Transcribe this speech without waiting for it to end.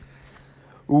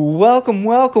Welcome,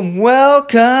 welcome,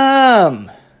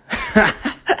 welcome!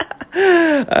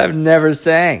 I've never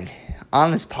sang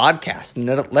on this podcast,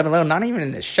 let alone not even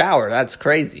in the shower. That's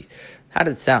crazy. How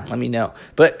did it sound? Let me know.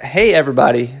 But hey,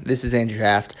 everybody, this is Andrew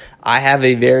Haft. I have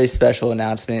a very special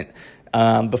announcement.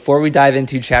 Before we dive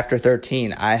into Chapter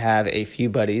 13, I have a few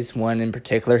buddies. One in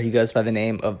particular, he goes by the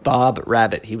name of Bob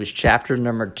Rabbit. He was chapter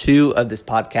number 2 of this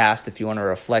podcast, if you want to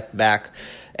reflect back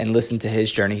and listen to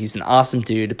his journey. He's an awesome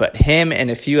dude, but him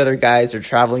and a few other guys are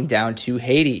traveling down to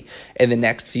Haiti in the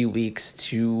next few weeks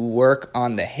to work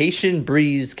on the Haitian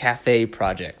Breeze Cafe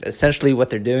project. Essentially, what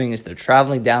they're doing is they're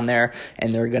traveling down there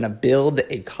and they're going to build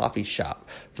a coffee shop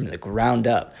from the ground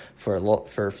up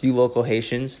for a few local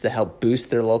Haitians to help boost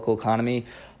their local economy.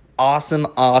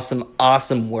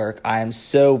 Awesome work. I am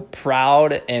so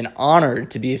proud and honored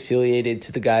to be affiliated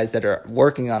to the guys that are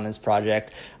working on this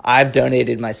project. I've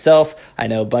donated myself. I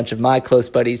know a bunch of my close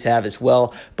buddies have as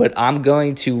well, but I'm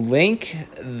going to link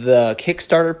the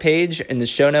Kickstarter page in the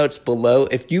show notes below.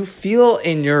 If you feel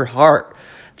in your heart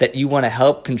that you want to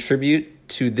help contribute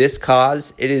to this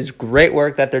cause, it is great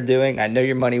work that they're doing. I know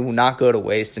your money will not go to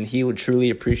waste, and he would truly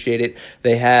appreciate it.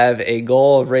 They have a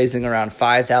goal of raising around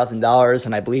 $5,000,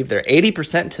 and I believe they're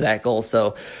 80% to that goal,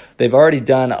 so they've already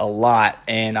done a lot,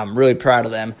 and I'm really proud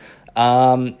of them.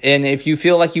 And if you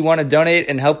feel like you want to donate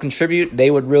and help contribute,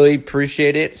 they would really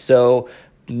appreciate it. So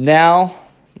now,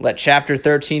 let Chapter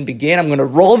 13 begin. I'm going to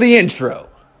roll the intro.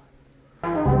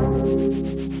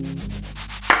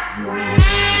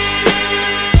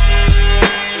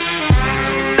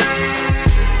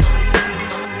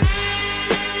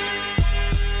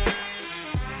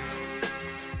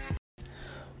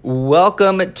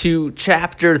 Welcome to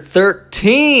Chapter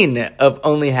 13 of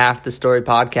Only Half the Story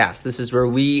podcast. This is where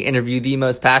we interview the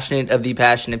most passionate of the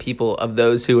passionate people, of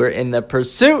those who are in the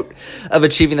pursuit of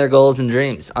achieving their goals and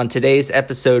dreams. On today's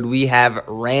episode, we have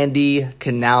Randy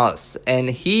Canales, and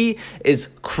he is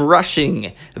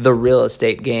crushing the real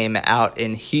estate game out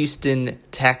in Houston,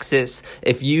 Texas.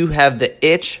 If you have the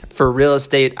itch for real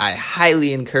estate, I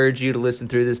highly encourage you to listen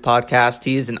through this podcast.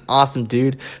 He is an awesome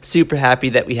dude. Super happy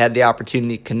that we had the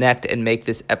opportunity to connect and make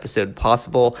this episode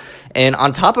possible. And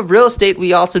on top of real estate,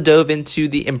 we also dove into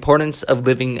the importance of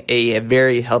living a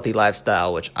very healthy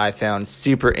lifestyle, which I found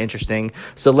super interesting.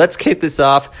 So let's kick this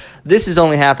off. This is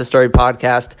Only Half the Story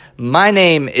podcast. My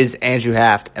name is Andrew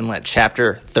Haft, and let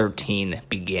Chapter 13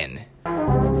 begin.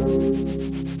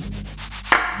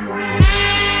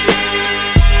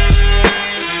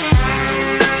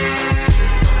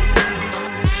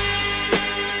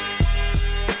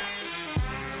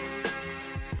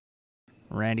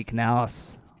 Randy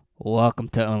Canales, welcome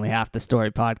to Only Half the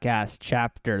Story podcast,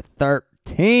 Chapter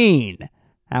 13.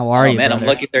 How are you, man, brother? I'm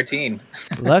lucky 13.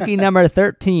 Lucky number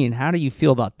 13. How do you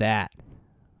feel about that?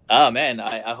 Oh man,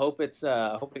 I hope it's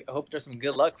I hope there's some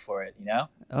good luck for it. You know,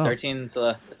 13's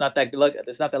it's not that luck.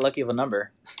 It's not that lucky of a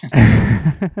number.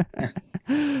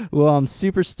 Well, I'm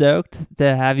super stoked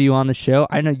to have you on the show.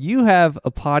 I know you have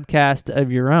a podcast of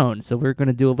your own, so we're going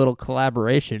to do a little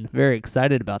collaboration. Very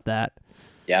excited about that.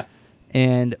 Yeah.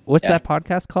 And what's that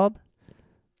podcast called?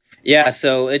 Yeah,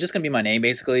 so it's just gonna be my name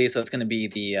basically. So it's gonna be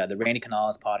the Randy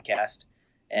Canales podcast,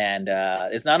 and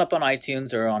it's not up on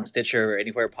iTunes or on Stitcher or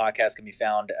anywhere podcasts can be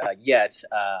found yet.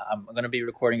 I'm gonna be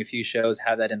recording a few shows,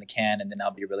 have that in the can, and then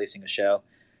I'll be releasing a show.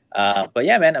 But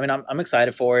yeah, man, I mean, I'm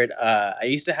excited for it. I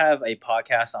used to have a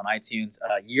podcast on iTunes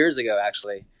years ago,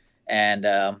 actually, and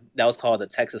that was called the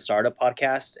Texas Startup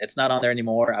Podcast. It's not on there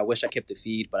anymore. I wish I kept the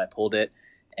feed, but I pulled it.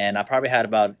 And I probably had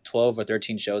about 12 or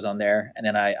 13 shows on there. And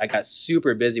then I got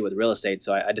super busy with real estate.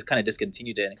 So I just kind of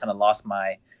discontinued it and kind of lost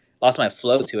my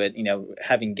flow to it, you know,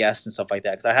 having guests and stuff like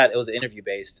that. Because it was interview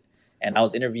based. And I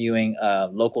was interviewing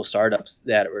local startups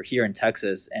that were here in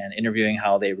Texas and interviewing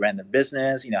how they ran their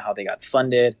business, you know, how they got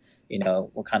funded, you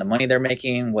know, what kind of money they're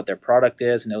making, what their product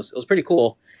is. And it was pretty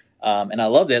cool. And I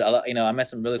loved it. I met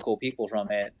some really cool people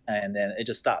from it. And then it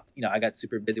just stopped. You know, I got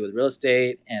super busy with real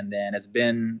estate. And then it's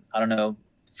been, I don't know,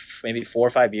 maybe 4 or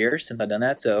 5 years since I've done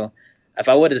that. So if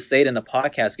I would have stayed in the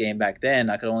podcast game back then,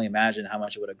 I could only imagine how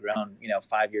much it would have grown, you know,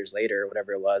 5 years later or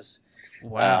whatever it was.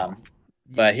 Wow.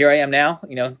 But here I am now,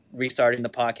 you know, restarting the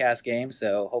podcast game.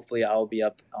 So hopefully I'll be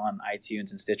up on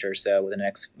iTunes and Stitcher so within the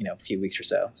next, you know, few weeks or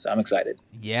so. So I'm excited.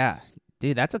 Yeah.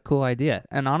 Dude, that's a cool idea.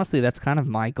 And honestly, that's kind of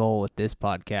my goal with this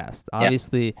podcast.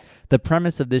 Obviously, the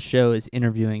premise of this show is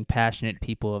interviewing passionate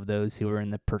people, of those who are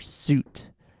in the pursuit.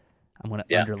 I'm going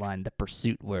to underline the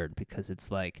pursuit word, because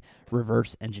it's like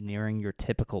reverse engineering your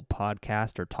typical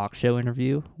podcast or talk show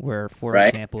interview, where, for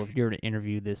example, if you're to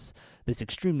interview this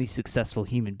extremely successful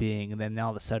human being, and then all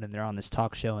of a sudden they're on this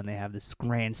talk show and they have this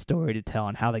grand story to tell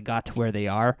on how they got to where they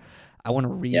are, I want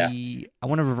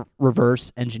to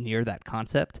reverse engineer that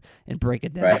concept and break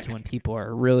it down to when people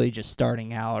are really just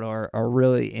starting out or are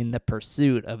really in the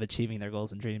pursuit of achieving their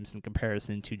goals and dreams in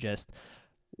comparison to just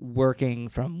working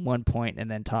from one point and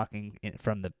then talking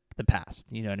from the past.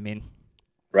 You know what I mean?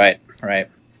 Right.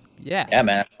 Yeah. Yeah,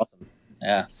 man. Awesome.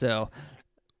 Yeah. So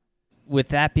with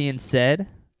that being said,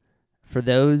 for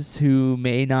those who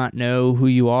may not know who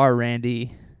you are,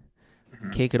 Randy,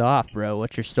 kick it off, bro.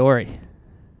 What's your story?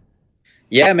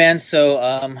 Yeah, man. So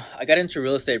I got into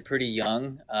real estate pretty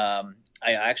young. I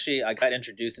got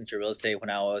introduced into real estate when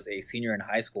I was a senior in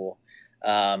high school,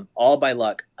 all by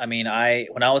luck. I mean,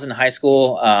 when I was in high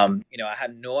school, I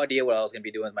had no idea what I was going to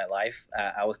be doing with my life.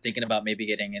 I was thinking about maybe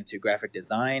getting into graphic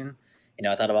design.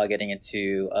 I thought about getting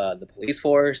into the police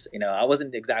force. I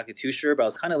wasn't exactly too sure, but I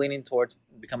was kind of leaning towards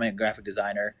becoming a graphic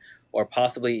designer or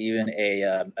possibly even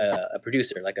a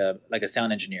producer, like a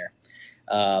sound engineer.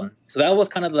 So that was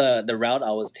kind of the route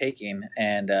I was taking.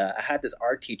 And I had this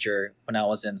art teacher when I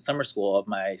was in summer school of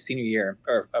my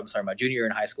my junior year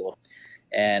in high school.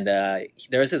 And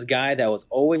there was this guy that was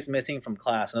always missing from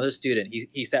class, another student.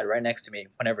 He sat right next to me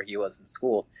whenever he was in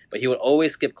school, but he would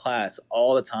always skip class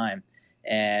all the time.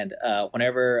 And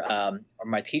whenever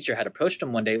my teacher had approached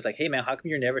him one day, he was like, "Hey man, how come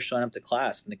you're never showing up to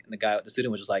class?" And the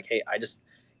student was just like, "Hey,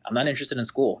 I'm not interested in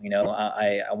school.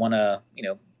 I want to,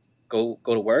 go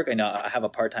to work. I know I have a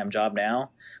part-time job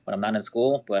now when I'm not in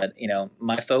school, but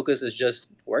my focus is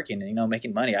just working and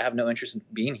making money. I have no interest in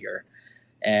being here."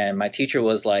 And my teacher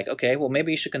was like, "Okay, well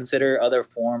maybe you should consider other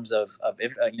forms of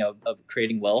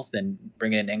creating wealth and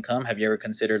bringing in income. Have you ever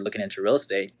considered looking into real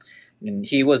estate?" And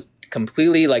he was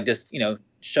completely like just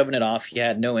shoving it off. He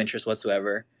had no interest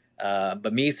whatsoever.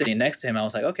 But me sitting next to him, I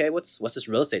was like, "Okay, what's this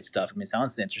real estate stuff? I mean, it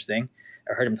sounds interesting."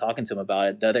 I heard him talking to him about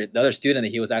it. The other student that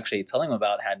he was actually telling him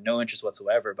about had no interest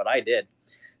whatsoever, but I did.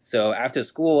 So after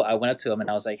school, I went up to him and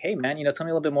I was like, "Hey man, tell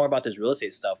me a little bit more about this real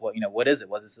estate stuff. What is it?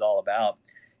 What is it all about?"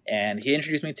 And he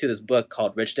introduced me to this book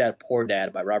called Rich Dad Poor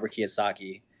Dad by Robert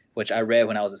Kiyosaki, which I read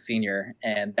when I was a senior.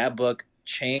 And that book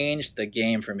changed the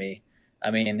game for me.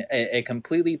 I mean, it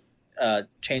completely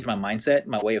changed my mindset,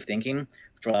 my way of thinking,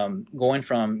 from going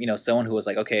from someone who was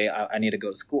like, "Okay, I need to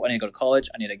go to school, I need to go to college,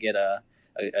 I need to get a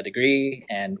degree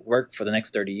and work for the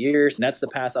next 30 years." And that's the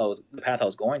path I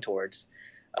was going towards.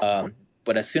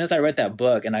 But as soon as I read that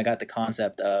book and I got the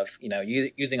concept of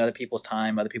using other people's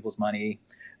time, other people's money,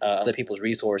 other people's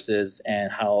resources,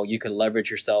 and how you could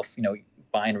leverage yourself,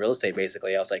 buying real estate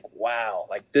basically, I was like, wow,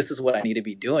 like this is what I need to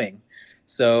be doing.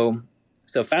 So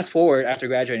fast forward, after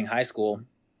graduating high school,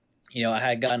 I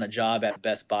had gotten a job at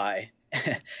Best Buy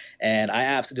and I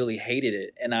absolutely hated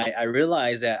it. And I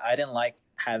realized that I didn't like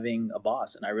having a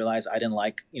boss, and I realized I didn't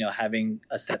like, having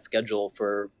a set schedule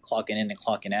for clocking in and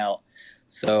clocking out.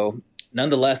 So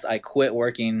nonetheless, I quit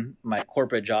working my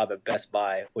corporate job at Best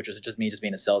Buy, which was just me just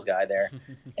being a sales guy there.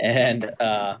 And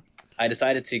I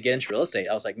decided to get into real estate.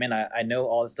 I was like, man, I know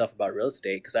all this stuff about real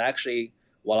estate because I actually,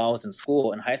 while I was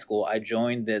in high school, I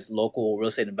joined this local real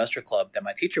estate investor club that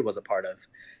my teacher was a part of.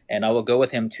 And I would go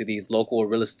with him to these local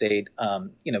real estate,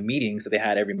 meetings that they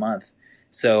had every month.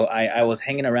 So I was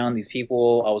hanging around these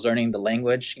people. I was learning the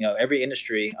language. Every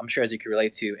industry, I'm sure as you can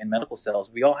relate to in medical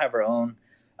sales, we all have our own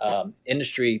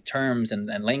industry terms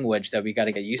and language that we got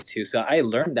to get used to. So I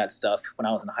learned that stuff when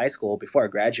I was in high school before I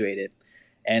graduated.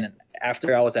 And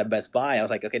after I was at Best Buy, I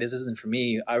was like, okay, this isn't for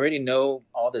me. I already know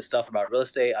all this stuff about real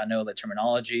estate. I know the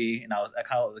terminology, and I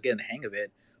kind of was getting the hang of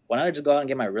it. Why don't I just go out and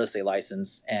get my real estate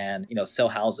license and sell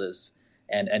houses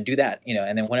and do that?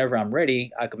 And then whenever I'm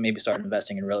ready, I could maybe start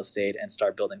investing in real estate and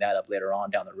start building that up later on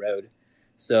down the road.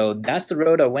 So that's the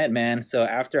road I went, man. So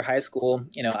after high school,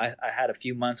 I had a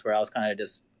few months where I was kind of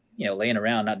just laying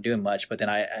around, not doing much. But then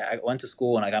I went to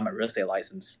school and I got my real estate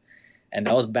license. And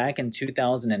that was back in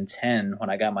 2010 when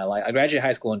I got my license. I graduated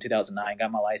high school in 2009, got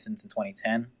my license in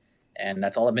 2010. And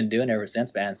that's all I've been doing ever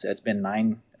since, man. So it's been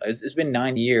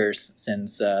 9 years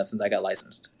since I got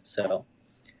licensed. So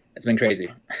it's been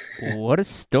crazy. What a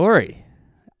story.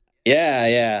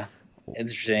 Yeah.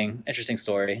 Interesting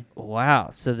story. Wow.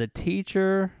 So the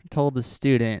teacher told the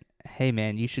student, "Hey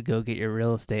man, you should go get your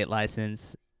real estate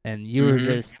license." And you were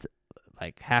just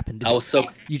like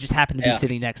you just happened to be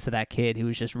sitting next to that kid who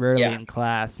was just rarely in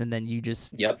class, and then you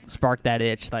just sparked that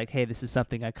itch like, "Hey, this is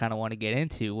something I kind of want to get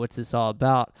into. What's this all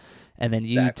about?" And then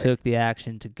you took the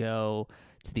action to go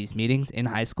to these meetings in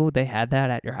high school. They had that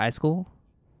at your high school?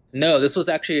 No, this was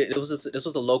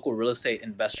a local real estate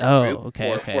investor group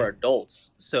for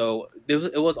adults. So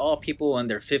it was all people in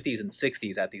their 50s and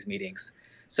 60s at these meetings.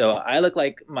 So I look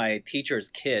like my teacher's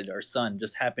kid or son,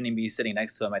 just happening to be sitting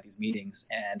next to him at these meetings.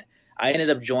 And I ended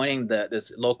up joining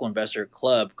this local investor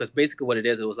club because basically what it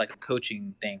is, it was like a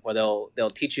coaching thing where they'll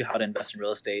teach you how to invest in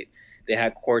real estate. They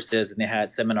had courses and they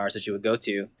had seminars that you would go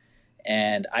to,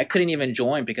 and I couldn't even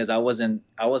join because I wasn't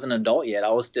an adult yet. I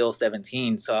was still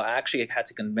 17, so I actually had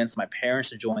to convince my parents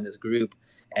to join this group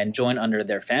and join under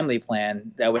their family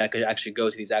plan. That way, I could actually go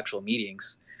to these actual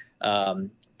meetings.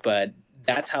 But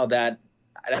that's how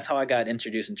I got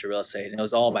introduced into real estate, and it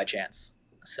was all by chance.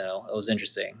 So it was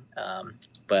interesting.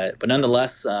 But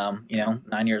nonetheless, 9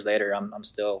 years later, I'm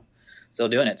still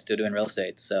doing it, still doing real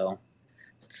estate. So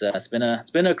it's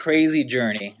been a crazy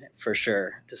journey for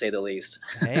sure, to say the least.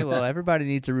 Hey, well, everybody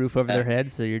needs a roof over their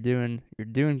head, so you're doing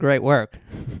great work.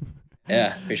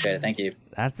 Yeah, appreciate it. Thank you.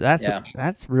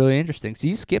 That's really interesting. So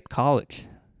you skipped college.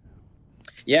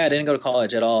 Yeah, I didn't go to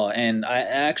college at all, and I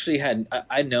actually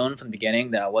I'd known from the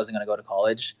beginning that I wasn't going to go to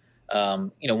college.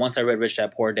 Once I read Rich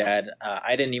Dad Poor Dad,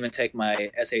 I didn't even take my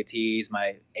SATs,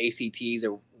 my ACTs,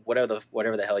 or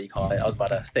whatever the hell you call it. I was about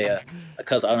to say a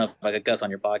cuss. I don't know if I could cuss on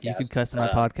your podcast. You can cuss on my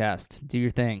podcast. Do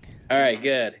your thing. All right,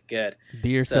 good. Be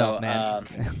yourself, man.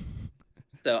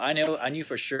 So I knew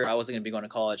for sure I wasn't going to be going to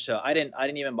college. So I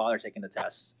didn't even bother taking the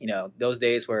tests. Those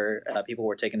days where people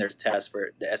were taking their tests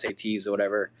for the SATs or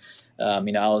whatever. I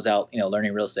was out,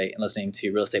 learning real estate and listening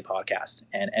to real estate podcasts.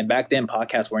 And back then,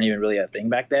 podcasts weren't even really a thing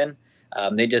back then.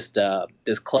 They just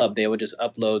this club, they would just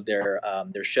upload their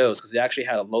shows because they actually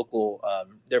had a local.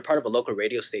 They're part of a local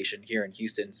radio station here in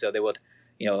Houston, so they would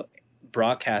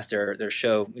broadcast their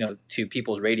show to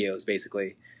people's radios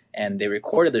basically, and they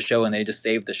recorded the show and they just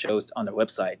saved the shows on their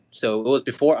website. So it was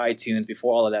before iTunes,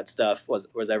 before all of that stuff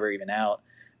was ever even out.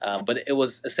 But it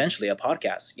was essentially a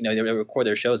podcast. They would record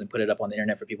their shows and put it up on the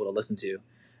internet for people to listen to.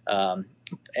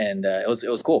 It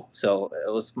was cool. So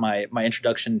it was my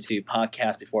introduction to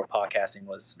podcast before podcasting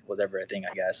was ever a thing,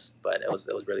 I guess. But it was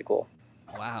really cool.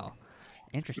 Wow,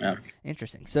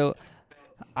 interesting. So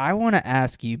I want to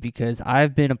ask you, because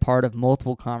I've been a part of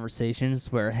multiple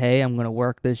conversations where, hey, I'm going to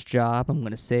work this job, I'm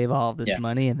going to save all of this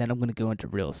money, and then I'm going to go into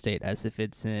real estate as if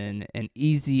it's an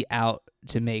easy out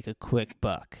to make a quick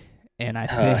buck. And I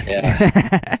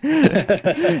think,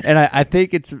 and I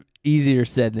think it's easier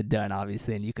said than done,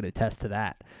 obviously, and you can attest to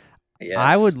that. Yes.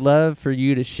 I would love for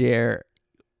you to share,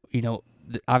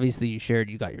 obviously you shared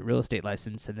you got your real estate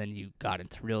license and then you got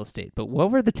into real estate, but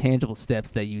what were the tangible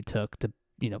steps that you took to,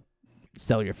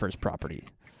 sell your first property?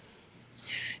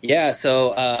 Yeah,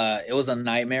 so it was a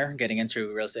nightmare getting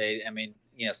into real estate. I mean,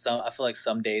 I feel like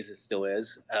some days it still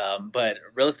is. But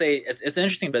real estate, it's an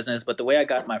interesting business. But the way I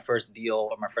got my first deal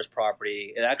or my first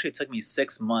property, it actually took me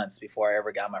 6 months before I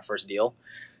ever got my first deal.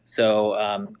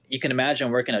 So you can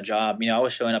imagine working a job. I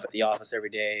was showing up at the office every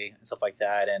day and stuff like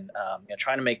that, and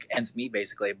trying to make ends meet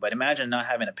basically. But imagine not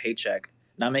having a paycheck,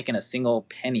 not making a single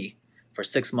penny for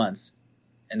 6 months,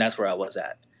 and that's where I was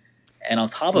at. And on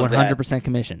top of 100%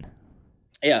 commission.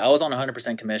 Yeah, I was on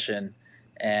 100% commission.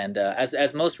 And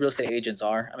as most real estate agents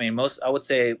are, I mean, I would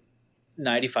say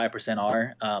 95%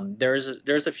 are.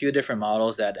 There's a few different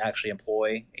models that actually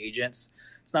employ agents.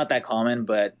 It's not that common,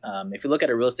 but if you look at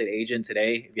a real estate agent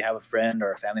today, if you have a friend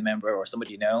or a family member or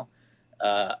somebody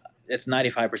it's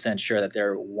 95% sure that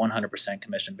they're 100%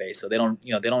 commission based. So they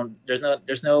don't,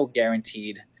 there's no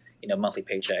guaranteed, monthly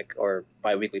paycheck or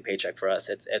biweekly paycheck for us.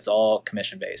 It's all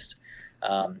commission based.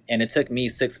 And it took me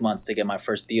 6 months to get my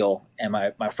first deal. And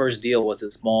my first deal was a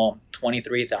small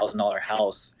 $23,000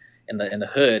 house in the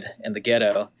hood, in the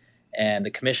ghetto. And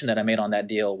the commission that I made on that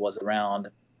deal was around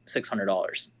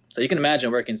 $600. So you can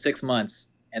imagine working 6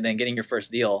 months and then getting your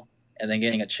first deal and then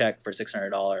getting a check for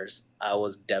 $600. I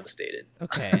was devastated.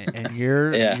 Okay. And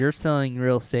you're selling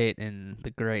real estate in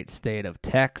the great state of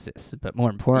Texas, but more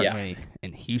importantly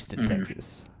in Houston,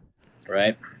 Texas.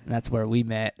 Right. And that's where we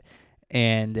met.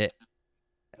 And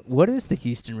what is the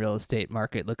Houston real estate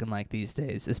market looking like these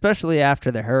days, especially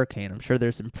after the hurricane? I'm sure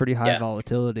there's some pretty high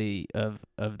volatility of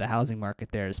the housing market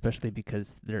there, especially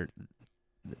because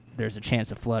there's a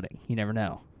chance of flooding. You never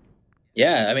know.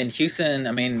 Yeah, I mean, Houston,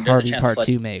 there's Harvey a chance Part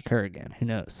 2 may occur again. Who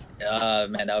knows?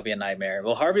 Man, that would be a nightmare.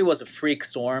 Well, Harvey was a freak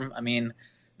storm. I mean,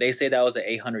 they say that was an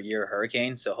 800-year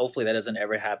hurricane, so hopefully that doesn't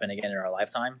ever happen again in our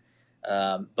lifetime.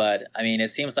 But, I mean, it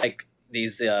seems like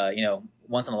these,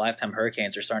 once-in-a-lifetime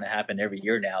hurricanes are starting to happen every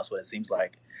year now is what it seems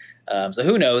like. So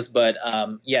who knows? But,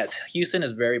 yes, Houston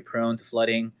is very prone to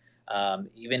flooding.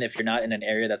 Even if you're not in an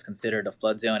area that's considered a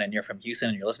flood zone and you're from Houston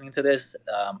and you're listening to this,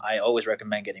 I always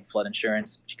recommend getting flood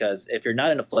insurance because if you're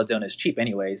not in a flood zone, it's cheap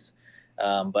anyways.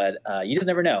 But you just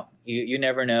never know. You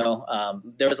never know.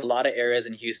 There was a lot of areas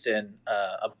in Houston,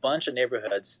 a bunch of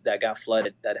neighborhoods that got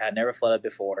flooded that had never flooded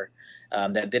before,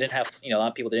 that didn't have, a lot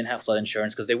of people didn't have flood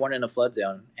insurance because they weren't in a flood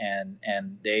zone,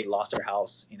 and they lost their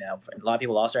house. A lot of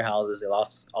people lost their houses, they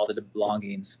lost all the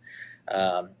belongings,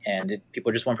 and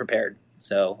people just weren't prepared.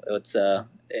 So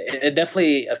it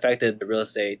definitely affected the real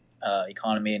estate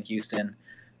economy in Houston,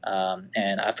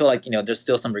 and I feel like there's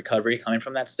still some recovery coming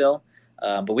from that still.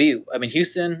 But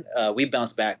Houston, we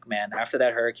bounced back, man. After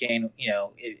that hurricane,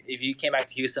 if you came back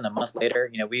to Houston a month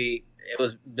later, it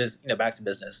was back to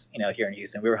business. Here in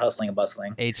Houston, we were hustling and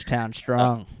bustling. H-Town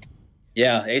strong.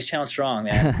 Yeah, H-Town strong,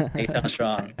 man. H-Town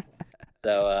strong.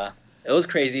 So it was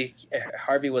crazy.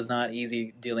 Harvey was not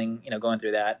easy dealing, going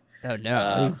through that. Oh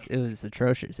no, it was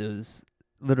atrocious. It was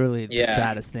literally the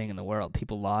saddest thing in the world.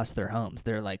 People lost their homes.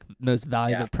 Their most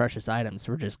valuable, precious items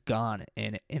were just gone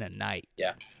in a night.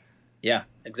 Yeah. Yeah,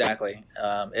 exactly.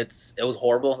 It was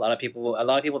horrible. A lot of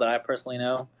people that I personally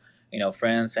know,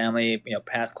 friends, family,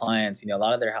 past clients, a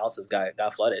lot of their houses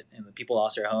got flooded, and the people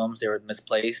lost their homes. They were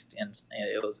misplaced, and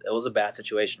it was a bad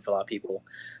situation for a lot of people.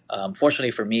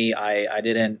 Fortunately for me, I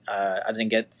didn't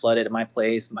get flooded at my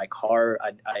place. My car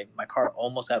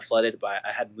almost got flooded, but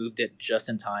I had moved it just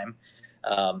in time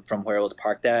from where it was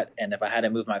parked at. And if I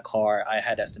hadn't moved my car, I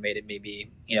had estimated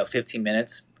maybe 15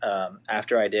 minutes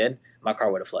after I did, my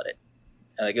car would have flooded.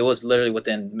 Like, it was literally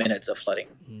within minutes of flooding.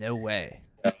 No way.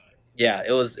 Yeah,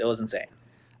 it was insane.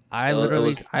 I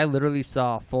literally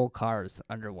saw full cars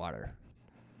underwater.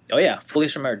 Oh yeah, fully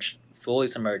submerged.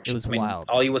 It was wild.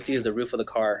 All you will see is the roof of the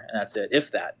car, and that's it.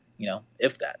 If that.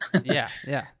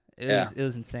 Yeah. It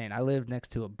was insane. I lived next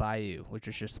to a bayou, which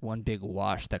was just one big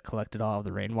wash that collected all of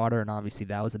the rainwater, and obviously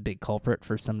that was a big culprit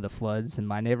for some of the floods in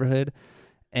my neighborhood.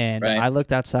 And I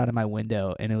looked outside of my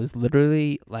window, and it was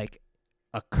literally like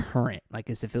a current, like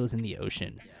as if it was in the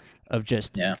ocean, of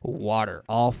just water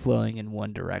all flowing in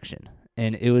one direction.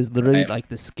 And it was literally like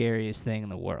the scariest thing in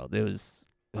the world. It was,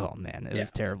 oh man, it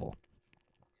was terrible.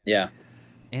 Yeah.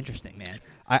 Interesting, man.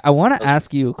 I want to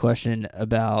ask you a question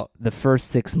about the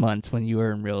first 6 months when you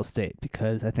were in real estate,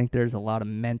 because I think there's a lot of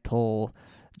mental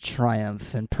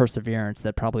triumph and perseverance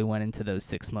that probably went into those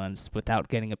 6 months without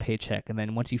getting a paycheck. And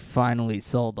then once you finally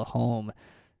sold the home,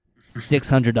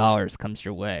 $600 comes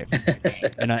your way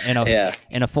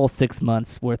in a full 6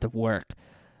 months worth of work.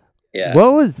 Yeah.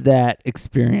 What was that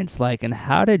experience like, and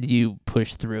how did you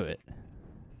push through it?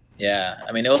 Yeah,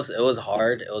 I mean, it was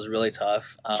hard. It was really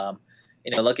tough.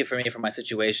 Lucky for me, for my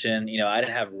situation, I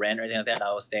didn't have rent or anything like that.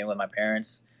 I was staying with my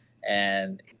parents,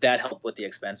 and that helped with the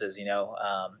expenses.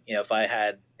 If I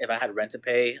had rent to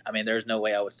pay, I mean, there's no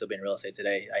way I would still be in real estate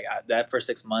today. That for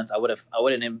 6 months, I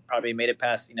wouldn't have probably made it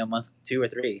past month 2 or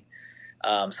 3.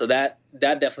 So that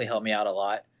definitely helped me out a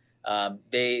lot.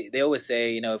 They always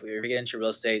say, if you get into real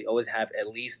estate, always have at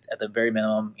least at the very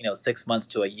minimum, 6 months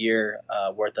to a year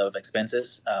worth of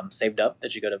expenses saved up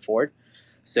that you could afford.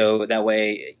 So that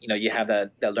way, you have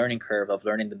that learning curve of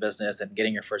learning the business and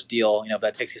getting your first deal. If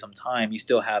that takes you some time, you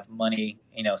still have money,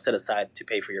 set aside to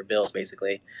pay for your bills,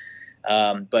 basically.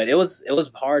 But it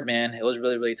was hard, man. It was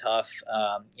really, really tough.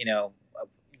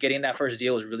 Getting that first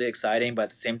deal was really exciting, but at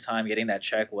the same time, getting that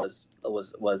check was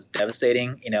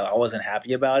devastating. I wasn't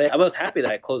happy about it. I was happy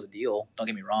that I closed the deal. Don't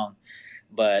get me wrong,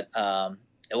 but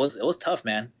it was tough,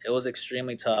 man. It was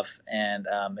extremely tough, and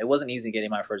it wasn't easy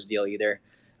getting my first deal either.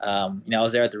 I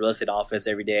was there at the real estate office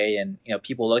every day, and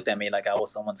people looked at me like I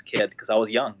was someone's kid because I was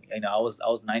young. I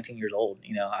was 19 years old.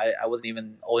 I wasn't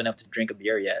even old enough to drink a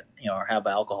beer yet, or have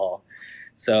alcohol.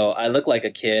 So I looked like a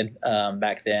kid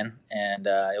back then, and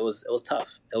it was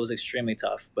tough. It was extremely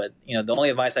tough. But the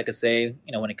only advice I could say,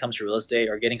 when it comes to real estate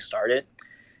or getting started,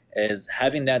 is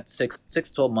having that 6 to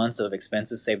 12 months of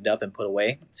expenses saved up and put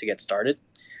away to get started.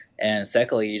 And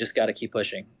secondly, you just got to keep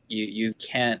pushing. You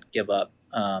can't give up.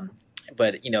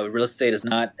 But real estate is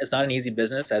not an easy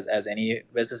business, as any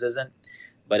business isn't.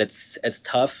 But it's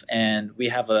tough, and we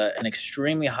have an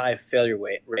extremely high failure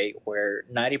rate where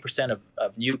 90%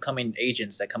 of new coming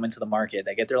agents that come into the market,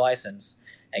 that get their license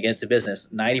and get into business,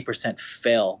 90%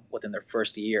 fail within their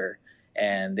first year,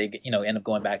 and they end up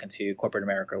going back into corporate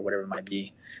America or whatever it might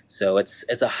be. So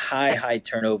it's a high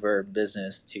turnover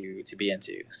business to be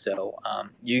into. So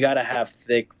you got to have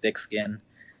thick skin,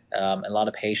 a lot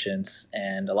of patience,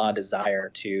 and a lot of desire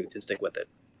to stick with it.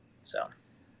 So.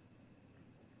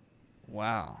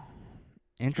 Wow.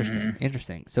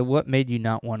 Interesting. So what made you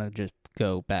not want to just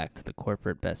go back to the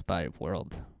corporate Best Buy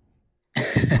world?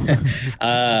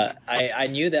 I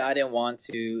knew that I didn't want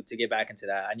to get back into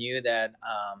that. I knew that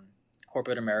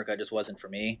corporate America just wasn't for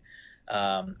me.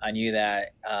 I knew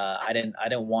that I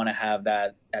didn't want to have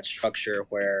that structure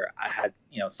where I had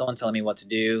someone telling me what to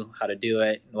do, how to do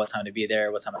it, what time to be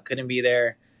there, what time I couldn't be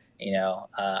there.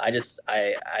 I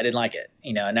didn't like it.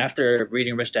 And after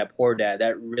reading Rich Dad Poor Dad,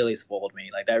 that really spoiled me.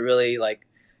 Like that really like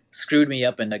screwed me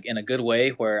up in a good way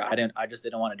where I just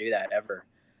didn't want to do that ever.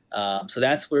 So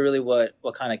that's really what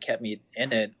kind of kept me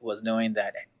in it, was knowing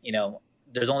that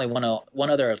there's only one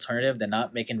other alternative than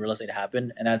not making real estate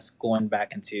happen, and that's going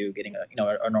back into getting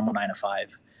a normal 9 to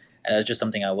 5. And that's just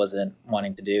something I wasn't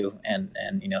wanting to do, and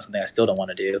something I still don't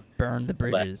want to do. Burn the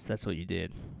bridges. That's what you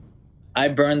did. I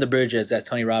burned the bridges, as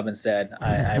Tony Robbins said.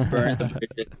 I burned the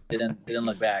bridges. Didn't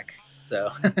look back.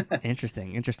 So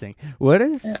Interesting. What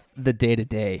is the day to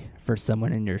day for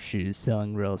someone in your shoes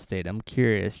selling real estate? I'm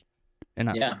curious.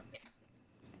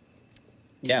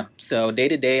 Yeah. So day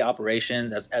to day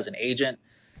operations as an agent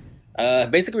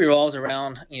basically revolves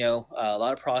around a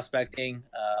lot of prospecting,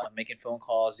 making phone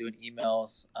calls, doing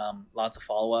emails, lots of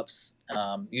follow ups,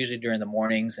 usually during the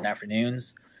mornings and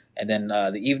afternoons. And then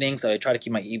the evenings, I try to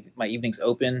keep my evenings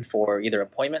open for either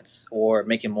appointments or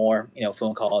making more,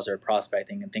 phone calls or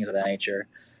prospecting and things of that nature.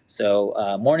 So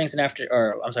mornings and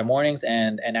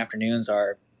afternoons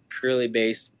are purely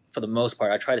based, for the most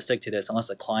part. I try to stick to this unless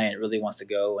a client really wants to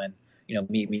go and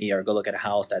meet me or go look at a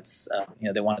house that's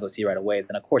they want to go see right away.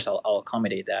 Then of course I'll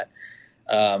accommodate that.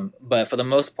 But for the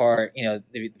most part,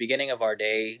 the beginning of our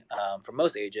day for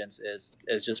most agents is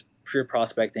just pure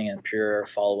prospecting and pure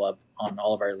follow up on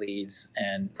all of our leads,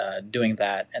 and doing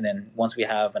that. And then once we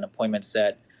have an appointment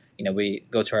set, we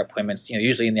go to our appointments,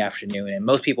 usually in the afternoon. And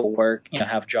most people work,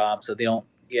 have jobs, so they don't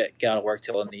get out of work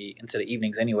till into the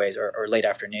evenings anyways, or late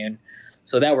afternoon.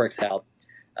 So that works out.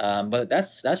 But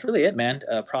that's really it, man.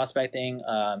 Prospecting,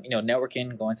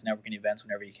 networking, going to networking events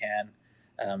whenever you can.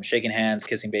 Shaking hands,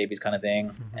 kissing babies, kind of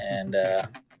thing, and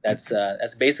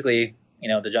that's basically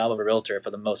the job of a realtor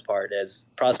for the most part, is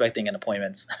prospecting and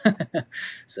appointments.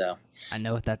 So I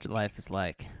know what that life is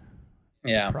like.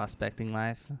 Yeah, prospecting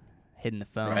life, hitting the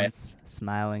phones, right,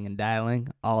 smiling and dialing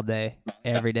all day,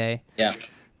 every day. Yeah,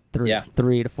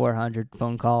 300 to 400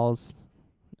 phone calls.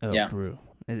 Oh, yeah, Drew,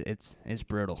 it's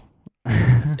brutal.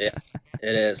 Yeah,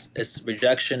 it is. It's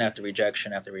rejection after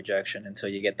rejection after rejection until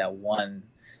you get that one,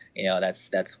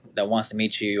 that wants to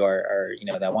meet you, or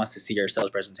that wants to see your sales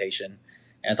presentation,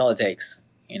 and that's all it takes.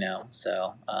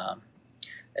 So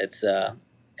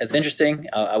it's interesting.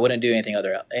 I wouldn't do anything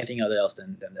other else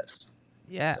than this.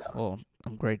 Yeah. So. Well,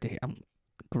 I'm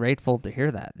grateful to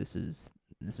hear that. This is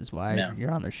why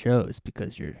you're on the show, is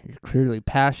because you're clearly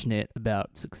passionate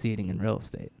about succeeding in real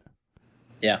estate.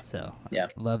 Yeah. So yeah,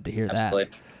 I'd love to hear Absolutely.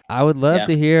 that. I would love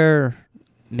to hear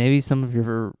maybe some of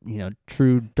your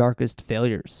true darkest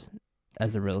failures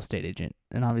as a real estate agent.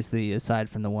 And obviously, aside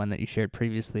from the one that you shared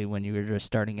previously when you were just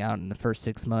starting out in the first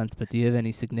 6 months, but do you have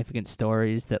any significant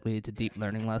stories that lead to deep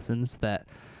learning lessons that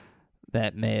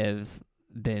may have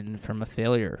been from a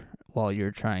failure while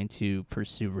you're trying to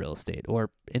pursue real estate or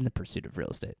in the pursuit of real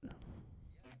estate?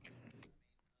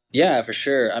 Yeah, for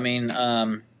sure. I mean,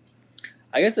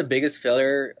 I guess the biggest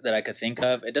failure that I could think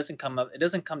of, it doesn't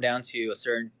come down to a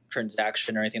certain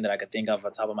transaction or anything that I could think of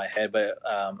on top of my head, but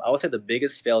I would say the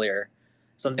biggest failure,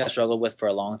 something I struggled with for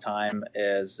a long time,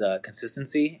 is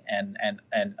consistency and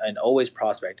always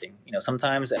prospecting.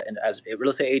 Sometimes as real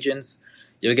estate agents,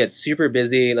 you'll get super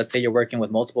busy. Let's say you're working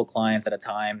with multiple clients at a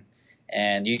time,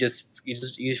 and you just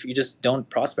don't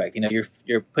prospect.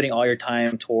 You're putting all your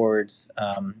time towards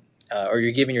or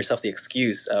you're giving yourself the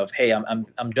excuse of, hey,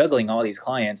 I'm juggling all these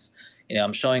clients.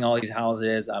 I'm showing all these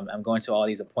houses. I'm going to all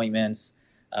these appointments.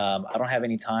 I don't have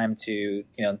any time to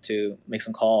make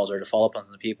some calls or to follow up on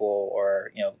some people,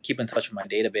 or keep in touch with my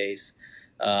database.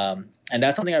 And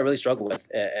that's something I really struggled with.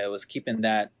 It was keeping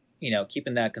that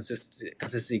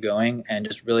consistency going, and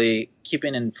just really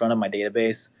keeping in front of my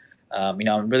database.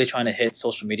 I'm really trying to hit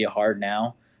social media hard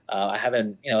now. I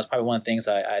haven't, it's probably one of the things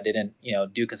I didn't,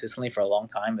 do consistently for a long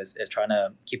time, is trying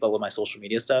to keep up with my social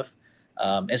media stuff.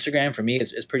 Instagram for me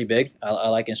is pretty big. I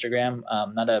like Instagram.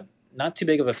 Not too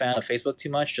big of a fan of Facebook too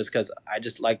much, just because I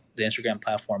just like the Instagram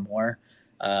platform more.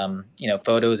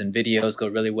 Photos and videos go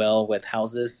really well with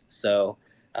houses. So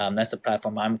that's the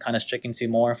platform I'm kind of sticking to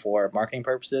more for marketing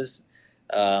purposes.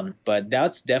 But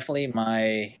that's definitely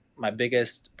my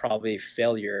biggest probably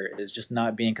failure, is just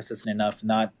not being consistent enough,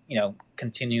 not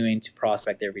continuing to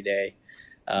prospect every day,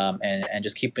 and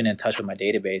just keeping in touch with my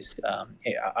database.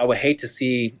 I would hate to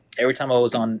see every time I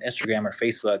was on Instagram or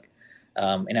Facebook,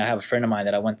 and I have a friend of mine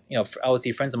that I would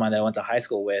see friends of mine that I went to high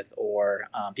school with, or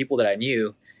people that I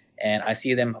knew, and I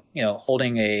see them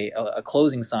holding a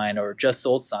closing sign or just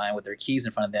sold sign with their keys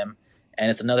in front of them, and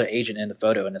it's another agent in the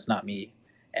photo, and it's not me.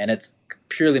 And it's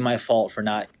purely my fault for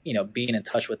not, being in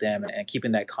touch with them and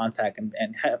keeping that contact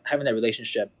and having that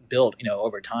relationship built,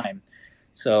 over time.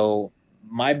 So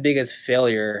my biggest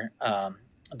failure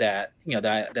that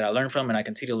I learn from and I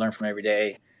continue to learn from every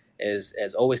day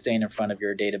is always staying in front of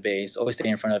your database, always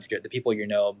staying in front of the people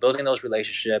building those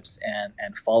relationships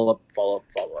and follow up.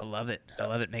 I love it. I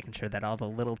love it, making sure that all the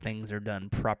little things are done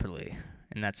properly.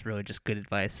 And that's really just good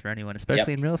advice for anyone,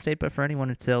 especially in real estate, but for anyone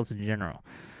in sales in general.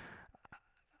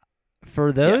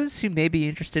 For those who may be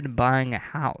interested in buying a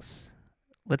house,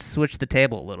 let's switch the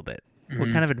table a little bit. Mm-hmm.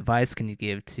 What kind of advice can you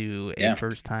give to a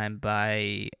first-time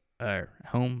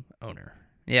home owner?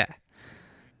 Yeah,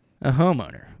 a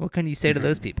homeowner. What can you say to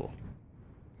those people?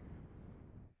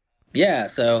 Yeah,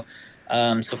 so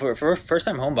for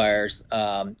first-time home buyers,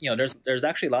 there's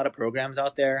actually a lot of programs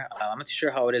out there. I'm not too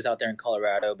sure how it is out there in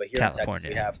Colorado, but here California. in Texas,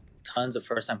 we have tons of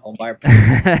first-time home buyer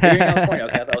programs. You're in California,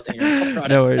 okay? I thought I was thinking you're in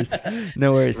Colorado.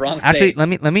 No worries. Wrong Actually,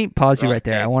 state. let me pause you right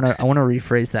there. State. I want to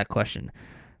rephrase that question.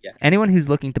 Yeah. Anyone who's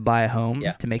looking to buy a home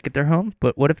to make it their home,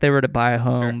 but what if they were to buy a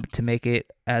home to make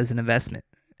it as an investment,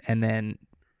 and then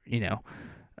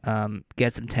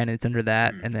get some tenants under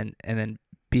that, and then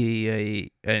be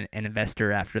an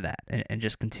investor after that, and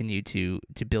just continue to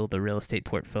build a real estate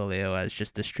portfolio as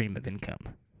just a stream of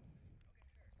income?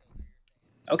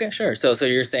 Okay, sure. So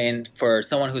you're saying for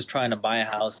someone who's trying to buy a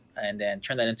house and then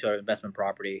turn that into an investment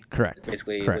property. Correct.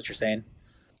 Basically what you're saying.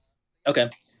 Okay.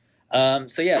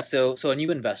 So a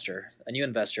new investor.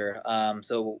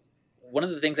 So one of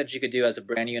the things that you could do as a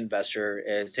brand new investor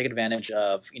is take advantage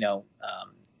of,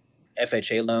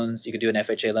 FHA loans. You could do an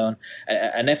FHA loan.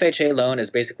 An FHA loan is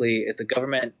basically, it's a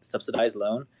government subsidized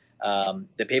loan.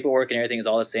 The paperwork and everything is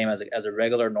all the same as a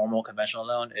regular, normal, conventional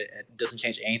loan. It doesn't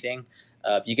change anything.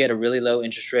 You get a really low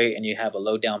interest rate and you have a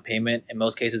low down payment. In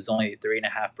most cases, only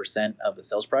 3.5% of the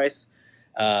sales price.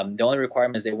 The only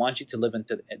requirement is they want you to live in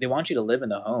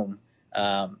the home.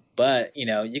 But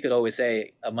you could always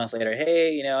say a month later,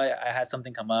 hey, I had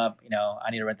something come up.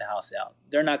 I need to rent the house out.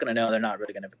 They're not going to know. They're not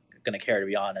really going to care, to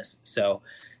be honest. So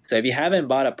if you haven't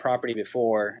bought a property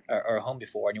before or a home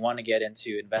before, and you want to get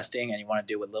into investing and you want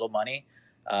to do it with little money,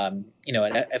 an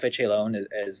FHA loan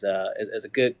is a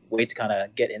good way to kind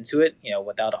of get into it,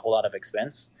 without a whole lot of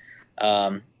expense.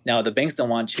 Now the banks don't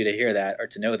want you to hear that or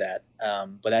to know that,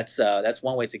 but that's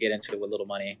one way to get into it with little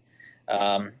money.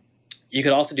 You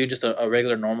could also do just a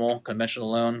regular, normal,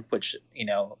 conventional loan, which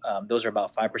those are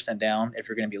about 5% down if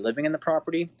you're going to be living in the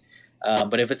property.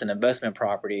 But if it's an investment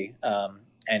property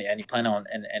and you plan on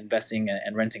investing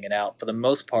and renting it out, for the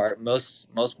most part, most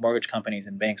mortgage companies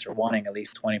and banks are wanting at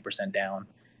least 20% down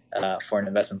for an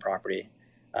investment property.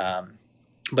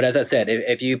 But as I said,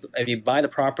 if you buy the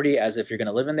property as if you're going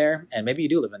to live in there, and maybe you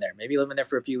do live in there, maybe you live in there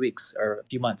for a few weeks or a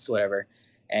few months, whatever,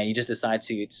 and you just decide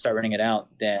to start renting it out,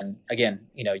 then again,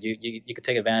 you could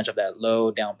take advantage of that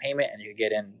low down payment and you could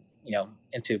get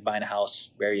into buying a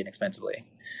house very inexpensively.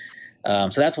 So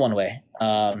that's one way.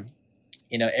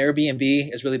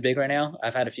 Airbnb is really big right now.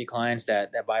 I've had a few clients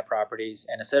that buy properties,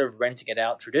 and instead of renting it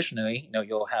out traditionally,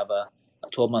 you'll have a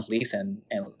 12-month lease and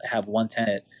have one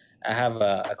tenant. I have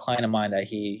a client of mine that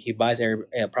he buys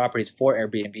properties for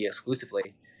Airbnb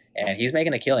exclusively, and he's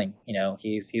making a killing.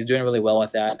 He's doing really well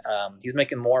with that. He's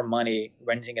making more money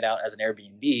renting it out as an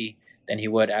Airbnb than he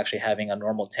would actually having a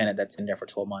normal tenant that's in there for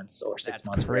 12 months or 6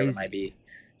 months, whatever it might be.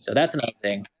 So that's another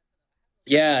thing.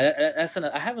 Yeah,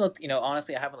 I haven't looked.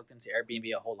 Honestly, I haven't looked into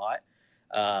Airbnb a whole lot,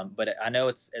 but I know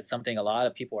it's something a lot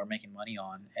of people are making money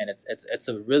on, and it's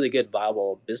a really good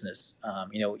viable business.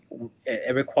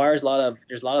 It requires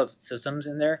there's a lot of systems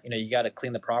in there. You got to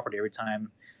clean the property every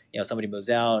time somebody moves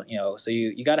out. So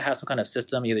you got to have some kind of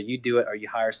system. Either you do it or you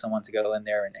hire someone to go in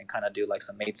there and kind of do like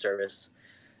some maid service.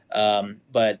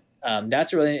 But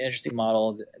that's a really interesting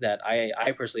model that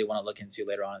I personally want to look into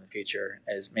later on in the future,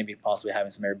 is maybe possibly having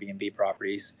some Airbnb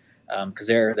properties, because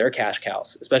they're cash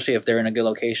cows, especially if they're in a good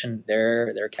location.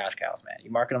 They're cash cows, man.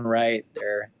 You market them right,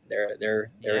 they're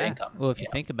income. Well, if you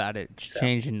think about it, it's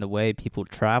changing the way people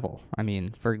travel. I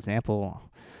mean, for example,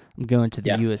 I'm going to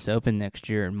the U.S. Open next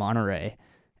year in Monterey,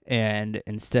 and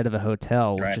instead of a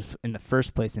hotel, which is in the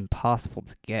first place impossible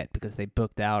to get because they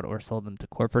booked out or sold them to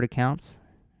corporate accounts.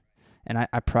 And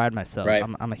I pride myself. Right.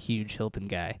 I'm a huge Hilton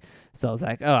guy, so I was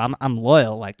like, oh, I'm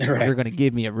loyal. Like you're going to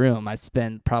give me a room. I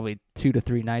spend probably 2 to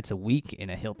 3 nights a week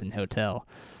in a Hilton hotel.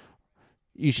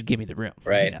 You should give me the room.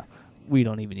 Right. We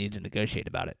don't even need to negotiate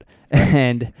about it.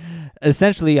 And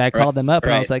essentially, I called them up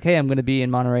and I was like, hey, I'm going to be in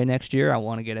Monterey next year. I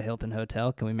want to get a Hilton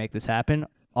hotel. Can we make this happen?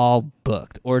 All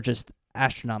booked, or just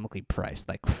astronomically priced,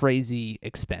 like crazy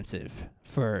expensive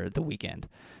for the weekend.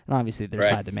 And obviously there's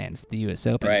high demand. It's the U.S.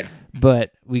 Open. Right.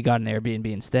 But we got an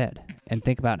Airbnb instead. And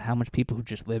think about how much people who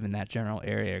just live in that general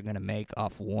area are going to make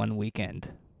off one weekend,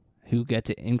 who get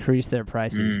to increase their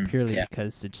prices purely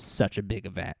because it's such a big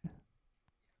event.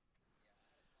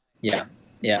 Yeah.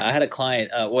 Yeah, I had a client,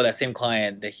 that same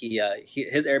client, that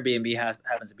his Airbnb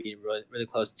happens to be really, really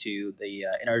close to the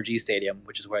NRG Stadium,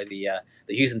 which is where the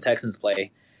Houston Texans play,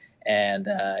 and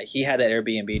he had that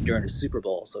Airbnb during the Super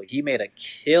Bowl, so he made a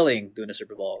killing during the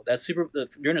Super Bowl.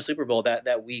 During the Super Bowl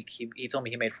that week, he told me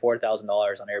he made $4,000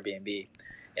 on Airbnb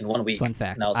in 1 week. Fun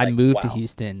fact: I moved to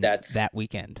Houston that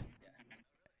weekend.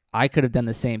 I could have done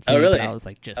the same thing, really? But I was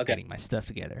like just getting my stuff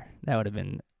together. That would have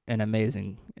been an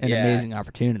amazing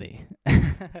opportunity.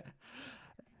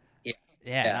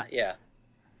 Yeah.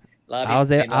 I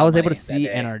was able to see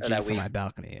NRG from my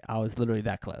balcony. I was literally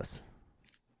that close.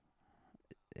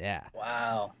 Yeah.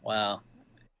 Wow.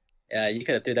 Yeah, you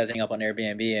could have threw that thing up on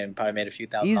Airbnb and probably made a few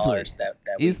 $1,000s that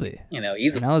easily. Week.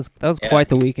 Easily. And that was quite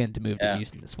the weekend to move to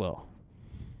Houston as well.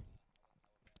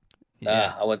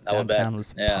 Yeah, I would bet. Downtown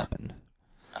was popping.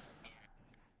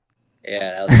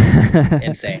 Yeah, that was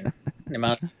insane. The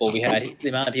amount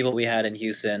of people we had in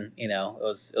Houston, it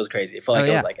was crazy. It felt like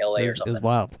it was like LA or something. It was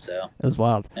wild. So it was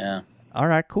wild. Yeah. All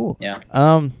right, cool. Yeah.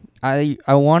 I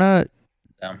wanna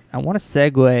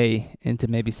segue into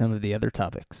maybe some of the other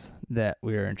topics that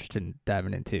we are interested in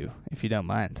diving into, if you don't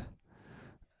mind.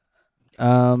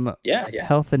 Yeah.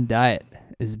 Health and diet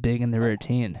is big in the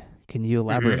routine. Can you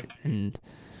elaborate and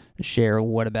share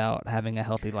what about having a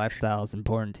healthy lifestyle is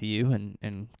important to you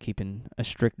and keeping a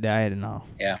strict diet and all?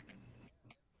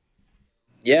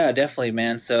 Yeah, definitely,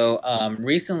 man. So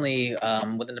recently,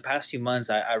 within the past few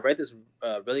months, I read this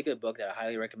really good book that I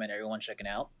highly recommend everyone checking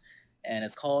out. And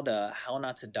it's called How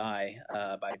Not to Die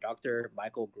by Dr.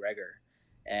 Michael Greger.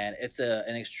 And it's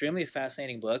an extremely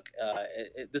fascinating book.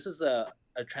 This is a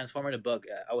transformative book,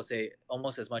 I would say,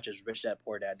 almost as much as Rich Dad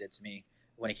Poor Dad did to me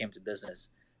when it came to business.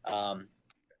 And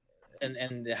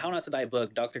the How Not to Die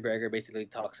book, Dr. Greger basically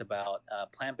talks about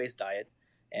plant-based diet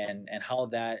and how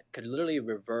that could literally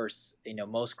reverse,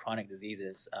 most chronic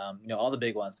diseases. All the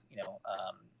big ones,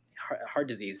 heart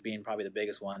disease being probably the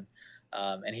biggest one.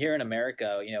 And here in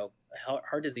America,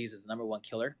 heart disease is the number one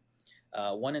killer.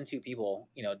 1 in 2 people,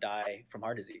 die from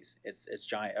heart disease. It's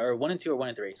giant, or 1 in 2 or 1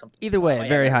 in 3. Either way,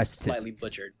 very high statistic. Slightly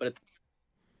butchered, but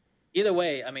either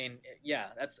way, I mean, yeah,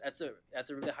 that's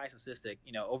a really high statistic.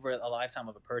 Over a lifetime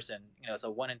of a person, it's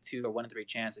a 1 in 2 or 1 in 3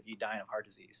 chance of you dying of heart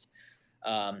disease.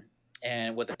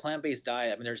 And with the plant-based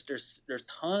diet, I mean, there's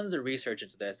tons of research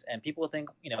into this, and people think,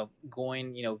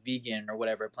 going, vegan or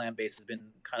whatever, plant-based has been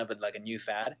kind of like a new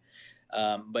fad.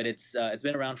 But it's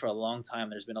been around for a long time.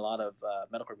 There's been a lot of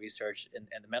medical research in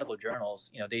the medical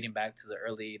journals, dating back to the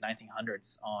early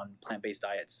 1900s on plant-based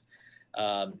diets.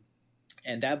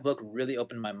 And that book really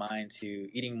opened my mind to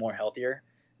eating more healthier.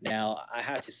 Now, I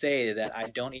have to say that I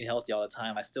don't eat healthy all the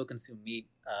time. I still consume meat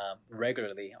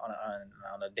regularly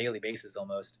on a daily basis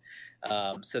almost.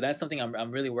 So that's something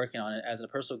I'm really working on as a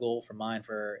personal goal for mine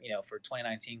for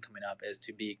 2019 coming up, is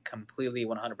to be completely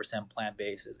 100%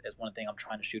 plant-based is one thing I'm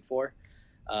trying to shoot for.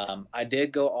 I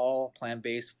did go all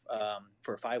plant-based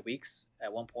for 5 weeks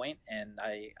at one point, and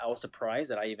I was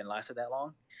surprised that I even lasted that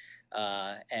long.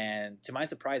 And to my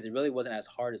surprise, it really wasn't as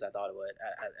hard as I thought it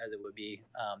would be.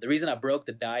 The reason I broke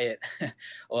the diet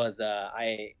was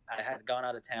I had gone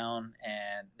out of town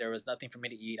and there was nothing for me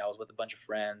to eat. I was with a bunch of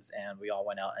friends and we all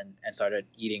went out and started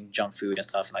eating junk food and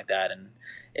stuff like that, and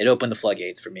it opened the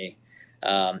floodgates for me.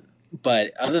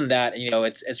 But other than that,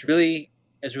 it's really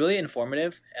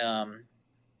informative.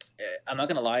 I'm not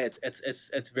gonna lie,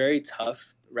 it's very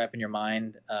tough wrapping your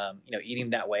mind,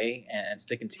 eating that way and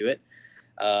sticking to it.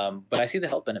 But I see the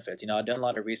health benefits. I've done a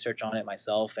lot of research on it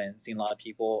myself and seen a lot of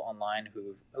people online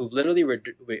who've literally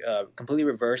completely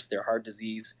reversed their heart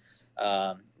disease,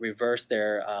 reversed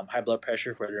their high blood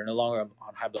pressure, where they're no longer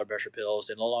on high blood pressure pills.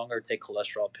 They no longer take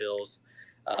cholesterol pills.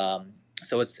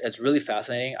 So it's really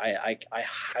fascinating. I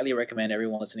highly recommend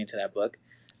everyone listening to that book,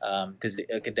 because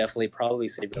it could definitely probably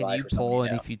save your life. Can you pull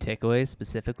any few takeaways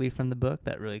specifically from the book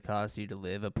that really caused you to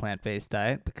live a plant-based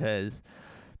diet? Because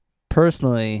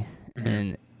personally,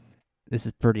 and this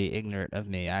is pretty ignorant of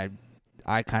me,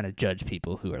 I kind of judge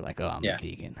people who are like, oh, I'm a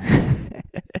vegan.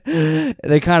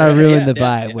 They kind of ruin the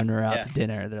vibe when we're out to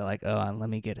dinner. They're like, oh, let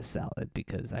me get a salad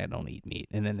because I don't eat meat.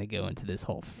 And then they go into this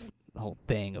whole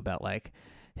thing about like,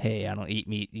 hey, I don't eat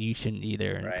meat, you shouldn't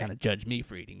either, and kind of judge me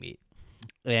for eating meat.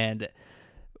 And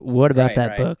what about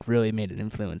that book really made an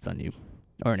influence on you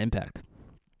or an impact?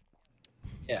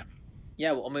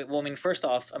 Yeah, well, I mean, first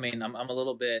off, I mean, I'm a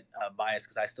little bit biased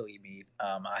because I still eat meat.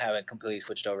 I haven't completely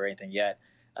switched over anything yet,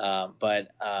 but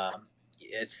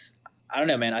it's I don't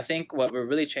know, man. I think what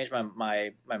really changed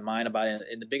my mind about it,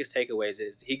 and the biggest takeaways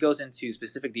is he goes into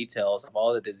specific details of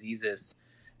all the diseases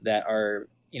that are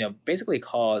basically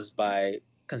caused by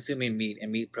consuming meat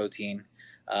and meat protein.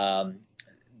 Um,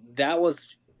 that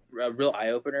was a real eye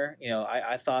opener.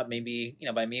 I thought maybe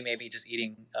by me maybe just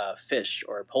eating fish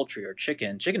or poultry or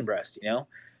chicken breast. You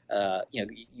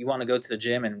want to go to the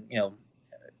gym and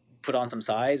put on some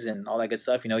size and all that good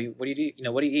stuff. What do you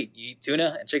do? What do you eat? You eat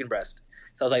tuna and chicken breast.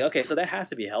 So I was like, okay, so that has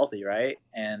to be healthy, right?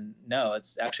 And no,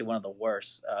 it's actually one of the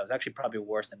worst. It's actually probably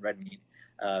worse than red meat,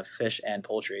 fish and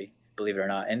poultry, believe it or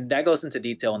not. And that goes into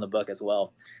detail in the book as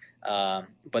well.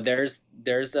 But there's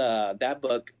that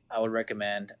book I would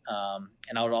recommend,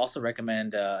 and I would also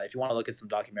recommend if you want to look at some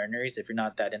documentaries. If you're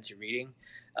not that into reading,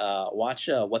 watch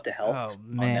What the Health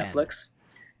on Netflix.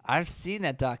 I've seen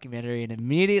that documentary, and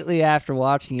immediately after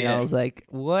watching it, I was like,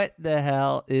 "What the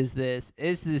hell is this?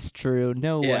 Is this true?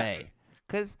 No way!"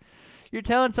 Because you're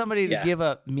telling somebody to give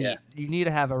up meat. You need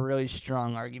to have a really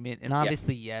strong argument, and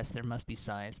obviously, yes, there must be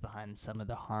science behind some of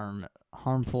the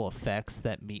harmful effects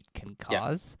that meat can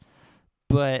cause.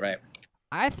 But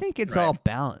I think it's all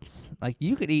balance. Like,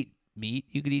 you could eat meat,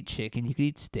 you could eat chicken, you could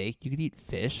eat steak, you could eat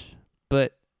fish,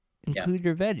 but include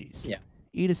your veggies. Yeah.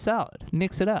 Eat a salad.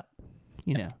 Mix it up.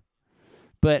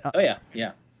 But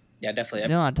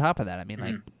definitely. On top of that, I mean,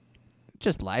 like,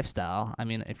 just lifestyle. I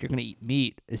mean, if you're gonna eat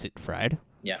meat, is it fried?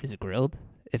 Yeah. Is it grilled?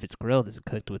 If it's grilled, is it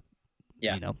cooked with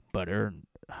butter and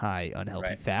high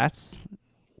unhealthy fats?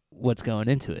 What's going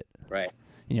into it? Right.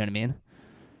 You know what I mean?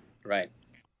 Right.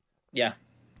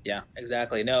 Yeah,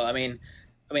 exactly. No, I mean,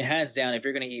 hands down, if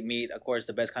you're going to eat meat, of course,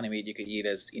 the best kind of meat you could eat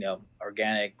is,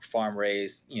 organic, farm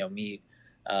raised, meat,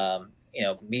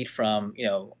 meat from,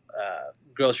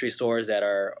 grocery stores that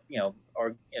are,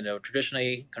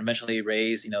 traditionally, conventionally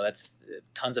raised. That's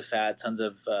tons of fat, tons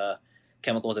of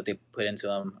chemicals that they put into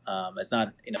them. It's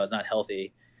not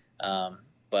healthy.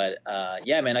 But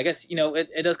man, I guess,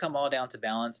 it does come all down to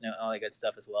balance, all that good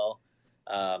stuff as well.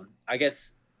 I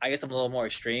guess I'm a little more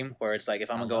extreme, where it's like, if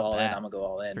I'm gonna go all in, I'm gonna go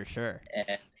all in for sure.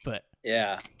 But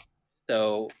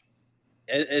so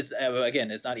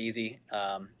it's not easy,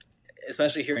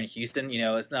 especially here in Houston.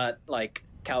 It's not like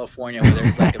California where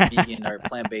there's like a vegan or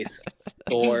plant-based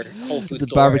store, Whole Foods store.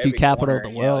 The barbecue capital of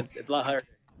the world. It's a lot harder.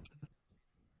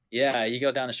 Yeah, you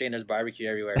go down the street and there's barbecue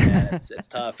everywhere, man. It's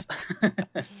tough.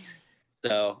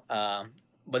 So,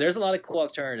 but there's a lot of cool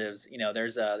alternatives.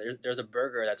 There's a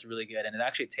burger that's really good, and it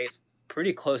actually tastes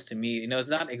pretty close to meat. It's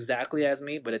not exactly as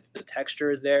meat, but the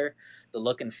texture is there, the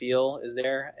look and feel is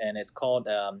there, and it's called.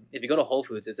 If you go to Whole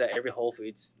Foods, it's at every Whole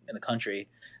Foods in the country.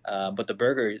 But the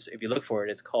burgers, if you look for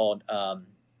it, it's called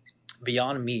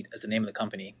Beyond Meat is the name of the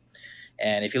company.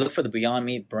 And if you look for the Beyond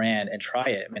Meat brand and try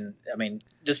it, I mean,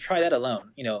 just try that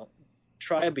alone.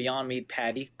 Try a Beyond Meat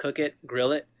patty, cook it,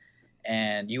 grill it,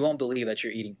 and you won't believe that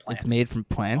you're eating plants. It's made from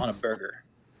plants on a burger.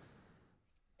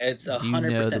 It's 100% Do you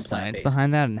know the science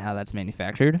behind that and how that's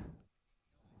manufactured?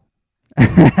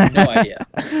 No idea.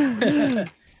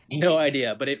 No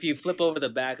idea. But if you flip over the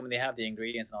back, they have the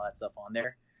ingredients and all that stuff on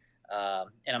there.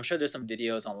 And I'm sure there's some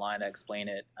videos online that explain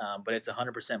it. But it's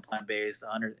 100% plant-based,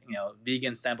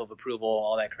 vegan stamp of approval,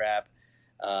 all that crap.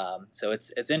 So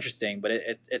it's interesting, but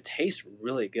it tastes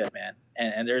really good, man.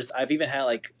 And I've even had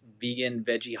like vegan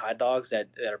veggie hot dogs that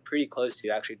are pretty close to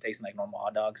actually tasting like normal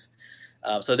hot dogs.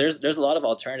 So there's a lot of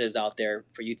alternatives out there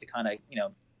for you to kind of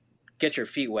get your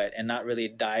feet wet and not really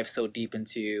dive so deep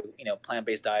into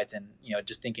plant-based diets and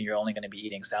just thinking you're only going to be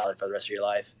eating salad for the rest of your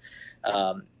life.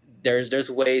 There's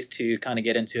ways to kind of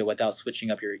get into it without switching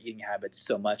up your eating habits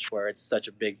so much, where it's such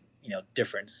a big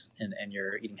difference in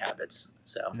your eating habits.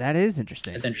 So that is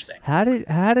interesting. It's interesting. How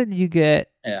did you get?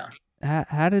 Yeah.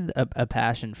 How did a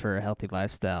passion for a healthy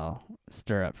lifestyle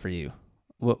stir up for you?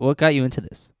 What got you into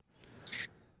this?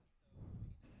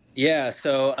 Yeah,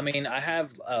 so I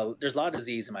have there's a lot of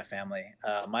disease in my family.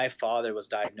 My father was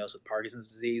diagnosed with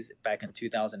Parkinson's disease back in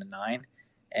 2009,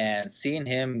 and seeing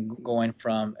him going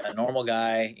from a normal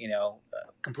guy,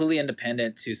 completely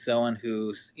independent, to someone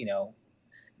who's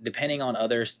depending on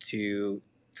others to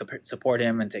support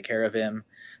him and take care of him.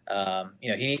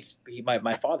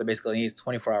 My father basically needs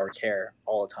 24-hour care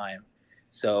all the time.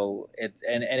 So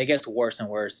it gets worse and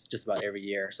worse just about every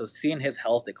year. So seeing his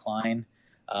health decline.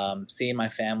 Seeing my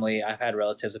family, I've had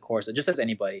relatives, of course, just as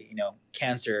anybody,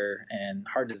 cancer and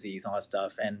heart disease, all that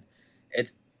stuff. And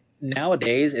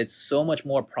nowadays it's so much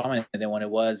more prominent than when it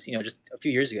was, just a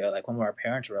few years ago, like when our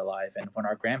parents were alive and when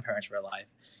our grandparents were alive.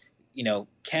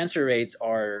 cancer rates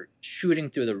are shooting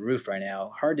through the roof right now.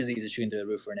 Heart disease is shooting through the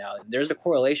roof right now. There's a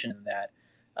correlation in that.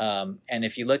 And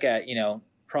if you look at,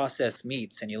 processed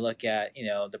meats, and you look at,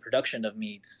 the production of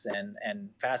meats and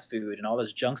fast food and all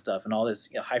this junk stuff and all this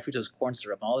high fructose corn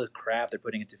syrup and all this crap they're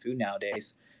putting into food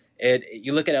nowadays,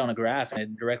 you look at it on a graph and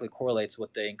it directly correlates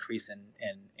with the increase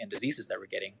in diseases that we're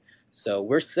getting. So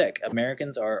we're sick.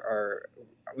 Americans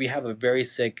we have a very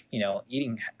sick,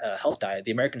 eating health diet.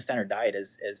 The American standard diet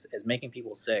is making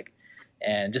people sick.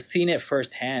 And just seeing it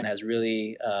firsthand has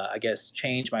really, I guess,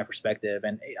 changed my perspective.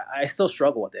 And I still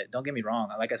struggle with it. Don't get me wrong.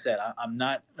 Like I said, I'm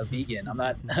not a vegan. I'm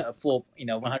not a full,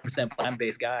 100%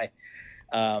 plant-based guy.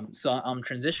 So I'm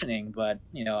transitioning, but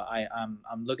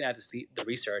I'm looking at the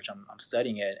research. I'm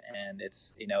studying it, and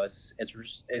it's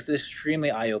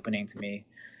extremely eye-opening to me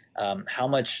how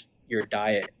much your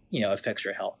diet affects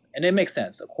your health. And it makes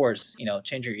sense, of course.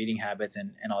 Change your eating habits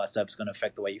and all that stuff is going to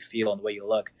affect the way you feel and the way you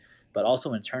look, but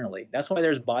also internally. That's why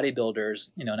there's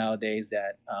bodybuilders, nowadays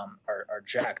that are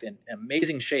jacked in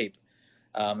amazing shape.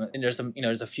 And there's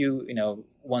a few,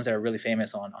 ones that are really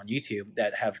famous on YouTube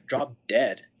that have dropped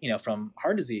dead, from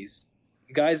heart disease.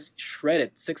 The guys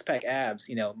shredded, 6-pack abs,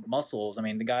 muscles. I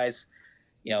mean, the guys,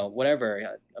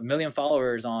 whatever, 1 million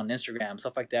followers on Instagram,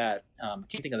 stuff like that.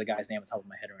 Can't think of the guy's name on top of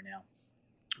my head right now,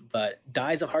 but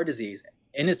dies of heart disease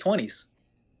in his 20s.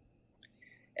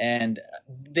 And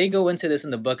they go into this in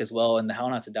the book as well, in the How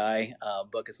Not to Die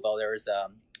book as well. There was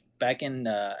back in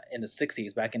the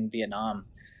 60s, back in Vietnam,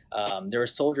 there were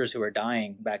soldiers who were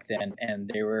dying back then,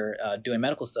 and they were doing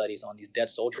medical studies on these dead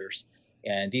soldiers.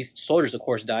 And these soldiers, of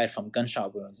course, died from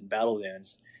gunshot wounds and battle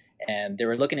wounds. And they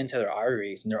were looking into their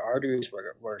arteries, and their arteries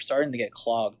were starting to get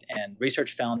clogged. And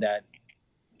research found that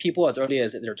people as early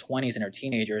as their 20s and their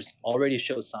teenagers already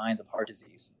show signs of heart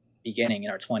disease beginning in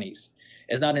our 20s.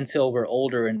 It's not until we're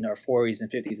older in our 40s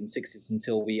and 50s and 60s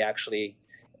until we actually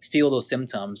feel those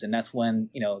symptoms, and that's when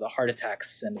the heart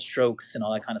attacks and the strokes and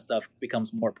all that kind of stuff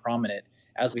becomes more prominent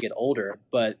as we get older.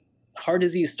 But heart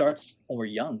disease starts when we're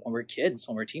young, when we're kids,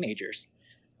 when we're teenagers,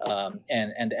 and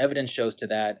the evidence shows to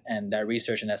that. And that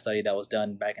research and that study that was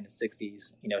done back in the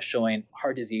 60s, showing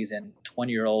heart disease in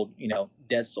 20-year-old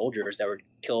dead soldiers that were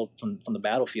killed from the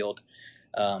battlefield,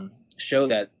 show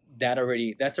that's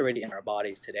already in our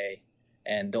bodies today.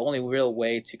 And the only real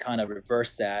way to kind of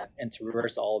reverse that and to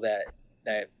reverse all that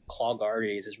clogged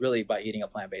arteries is really by eating a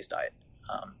plant-based diet.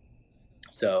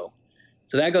 So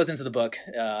that goes into the book,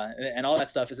 and all that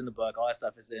stuff is in the book. All that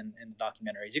stuff is in the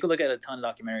documentaries. You can look at a ton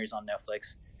of documentaries on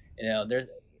Netflix. There's,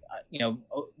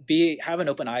 have an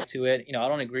open eye to it. I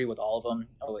don't agree with all of them,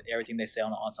 with everything they say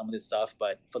on some of this stuff,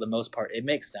 but for the most part, it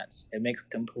makes sense. It makes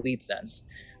complete sense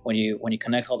when you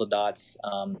connect all the dots.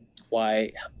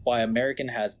 Why American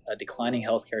has a declining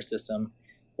healthcare system,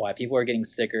 why people are getting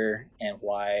sicker, and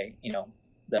why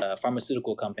the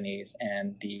pharmaceutical companies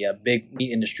and the big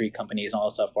meat industry companies and all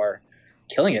that stuff are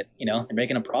killing it. They're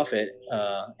making a profit,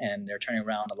 and they're turning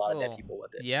around a lot of dead people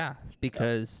with it. Yeah,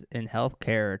 because in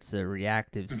healthcare, it's a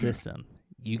reactive system.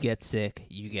 You get sick,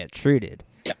 you get treated.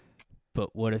 Yeah.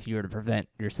 But what if you were to prevent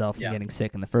yourself from getting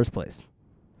sick in the first place?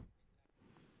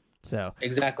 So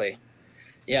exactly.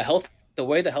 Yeah, the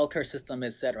way the healthcare system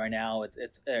is set right now,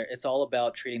 it's all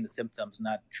about treating the symptoms,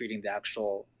 not treating the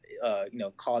actual,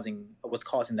 what's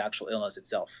causing the actual illness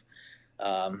itself.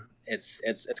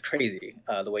 It's crazy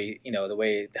the way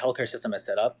the healthcare system is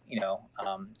set up.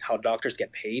 How doctors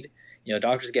get paid.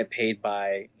 Doctors get paid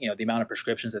by the amount of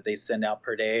prescriptions that they send out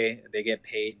per day. They get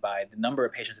paid by the number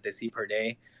of patients that they see per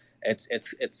day.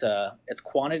 It's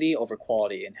quantity over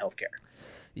quality in healthcare.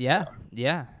 Yeah, so.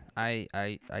 Yeah. I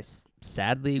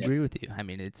sadly agree with you. I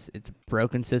mean, it's a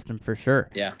broken system for sure.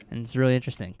 Yeah, and it's really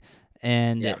interesting.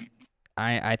 And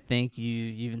I think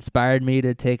you've inspired me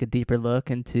to take a deeper look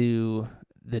into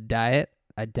the diet.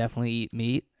 I definitely eat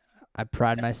meat. I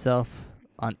pride myself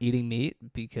on eating meat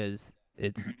because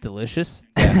it's delicious.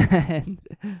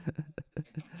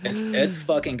 It's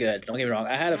fucking good. Don't get me wrong.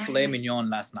 I had a filet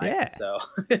mignon last night, so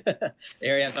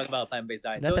here I am talking about a plant-based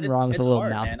diet. Nothing wrong with a little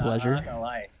hard, mouth pleasure. I'm not gonna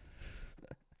lie.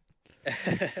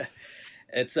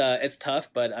 It's tough,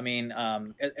 but I mean,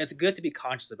 it's good to be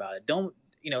conscious about it. Don't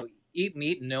eat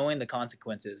meat knowing the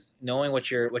consequences, knowing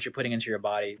what you're putting into your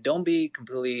body. Don't be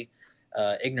completely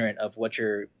ignorant of what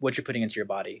you're putting into your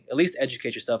body. At least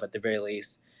educate yourself at the very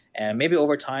least, and maybe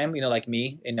over time, like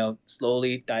me,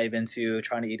 slowly dive into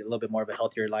trying to eat a little bit more of a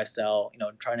healthier lifestyle.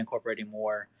 Trying to incorporating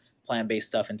more plant-based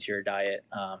stuff into your diet.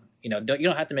 You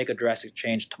don't have to make a drastic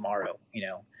change tomorrow.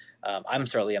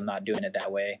 I'm not doing it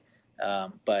that way.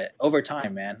 But over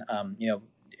time, man,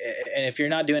 and if you're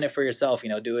not doing it for yourself,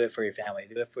 do it for your family,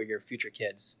 do it for your future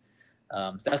kids.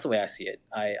 So that's the way I see it.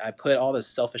 I put all the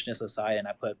selfishness aside, and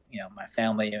I put my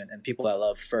family and people I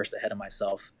love first ahead of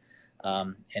myself.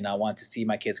 And I want to see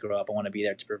my kids grow up. I want to be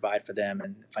there to provide for them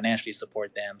and financially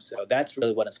support them. So that's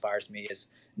really what inspires me, is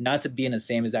not to be in the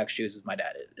same exact shoes as my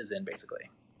dad is in, basically.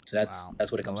 So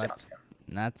that's what it comes down to.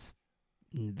 That's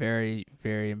very,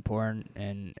 very important,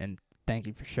 and thank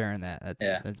you for sharing that.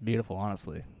 That's beautiful,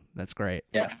 honestly. That's great.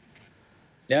 Yeah.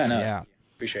 No,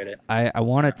 appreciate it. I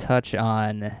want to touch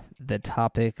on the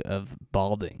topic of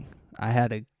balding. I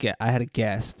had a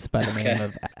guest by the name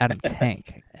of Adam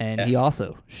Tank, and he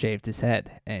also shaved his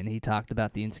head, and he talked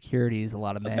about the insecurities a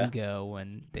lot of men go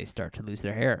when they start to lose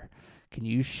their hair. Can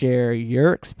you share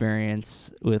your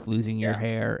experience with losing your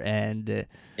hair and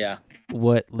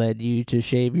what led you to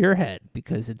shave your head?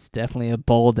 Because it's definitely a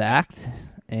bold act,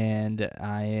 and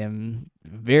I am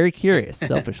very curious,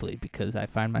 selfishly, because I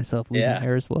find myself losing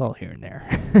hair as well here and there.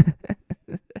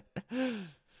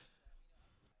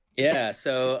 Yeah,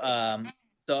 so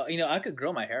I could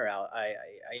grow my hair out.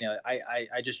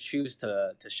 I just choose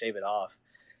to shave it off.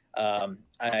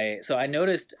 I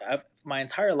noticed my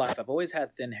entire life I've always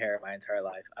had thin hair. My entire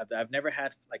life I've never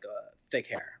had like a thick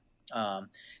hair.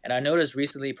 And I noticed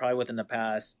recently, probably within the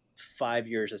past 5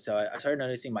 years or so, I started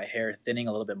noticing my hair thinning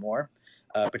a little bit more,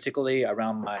 particularly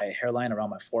around my hairline, around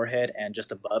my forehead, and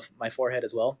just above my forehead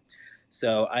as well.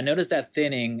 So I noticed that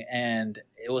thinning, and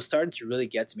it was starting to really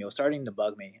get to me. It was starting to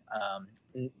bug me.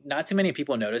 Not too many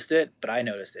people noticed it, but I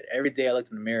noticed it. Every day I looked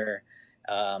in the mirror,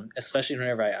 especially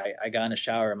whenever I got in the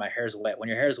shower and my hair's wet. When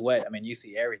your hair is wet, I mean, you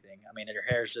see everything. I mean, your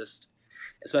hair is just,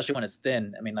 especially when it's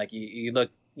thin. I mean, like you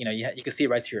look, you can see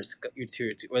right to or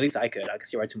at least I could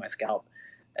see right to my scalp.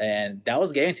 And that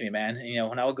was getting to me, man.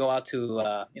 When I would go out to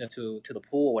the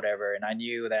pool or whatever, and I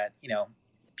knew that,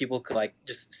 people could like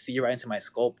just see right into my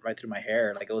scalp, right through my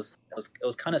hair. Like it was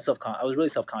kind of I was really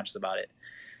self-conscious about it.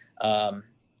 And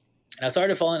I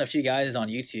started following a few guys on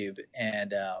YouTube,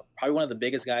 and probably one of the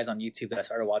biggest guys on YouTube that I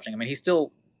started watching. I mean, he's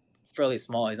still fairly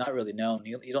small. He's not really known.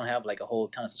 You don't have like a whole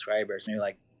ton of subscribers, maybe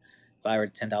like 5,000 or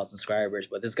 10,000 subscribers.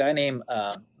 But this guy named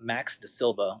Max Da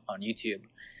Silva on YouTube,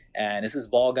 and this is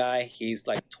bald guy. He's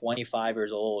like 25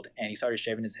 years old, and he started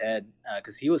shaving his head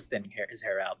because he was thinning his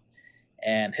hair out.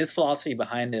 And his philosophy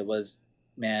behind it was,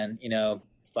 man,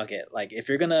 fuck it. Like if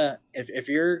you're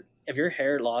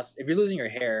losing your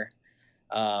hair,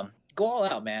 go all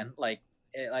out, man. Like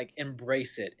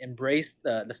embrace it. Embrace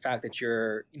the fact that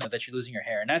you're losing your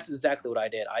hair. And that's exactly what I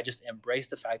did. I just embraced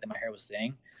the fact that my hair was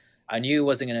thinning. I knew it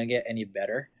wasn't going to get any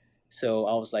better. So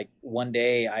I was like, one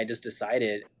day I just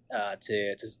decided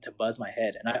to buzz my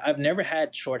head. And I've never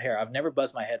had short hair. I've never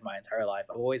buzzed my head my entire life.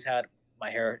 I've always had my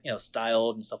hair,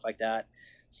 styled and stuff like that.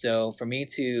 So for me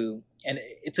and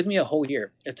it took me a whole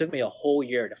year. It took me a whole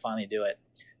year to finally do it.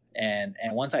 And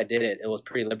once I did it, it was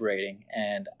pretty liberating.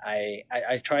 And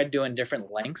I tried doing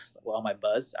different lengths while my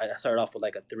buzz. I started off with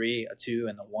like a 3, a 2,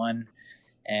 and a 1.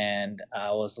 And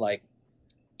I was like,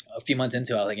 a few months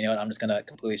into it, I was like, you know what, I'm just going to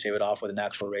completely shave it off with an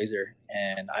actual razor.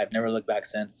 And I've never looked back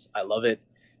since. I love it.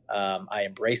 I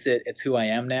embrace it. It's who I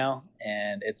am now.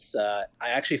 And it's, I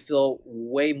actually feel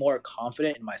way more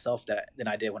confident in myself than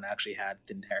I did when I actually had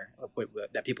thin hair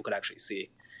that people could actually see.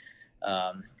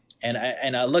 And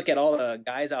I look at all the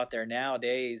guys out there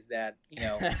nowadays that,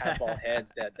 have bald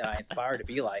heads that I inspire to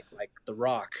be like The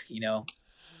Rock,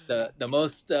 the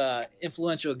most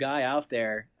influential guy out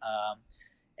there.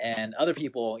 And other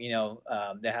people,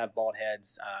 that have bald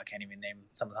heads. I can't even name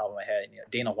some on the top of my head.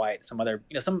 Dana White, some other,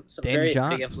 some very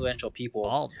big influential people.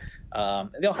 Bald.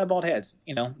 They all have bald heads.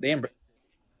 They embrace it.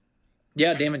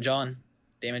 Yeah, Damon John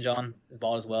is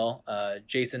bald as well.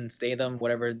 Jason Statham,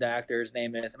 whatever the actor's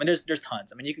name is. I mean, there's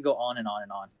tons. I mean, you could go on and on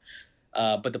and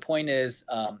on. But the point is,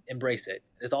 embrace it.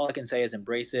 That's all I can say is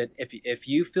embrace it. If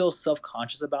you feel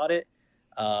self-conscious about it,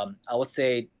 I would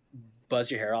say buzz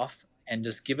your hair off and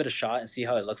just give it a shot and see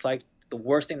how it looks like. The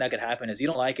worst thing that could happen is you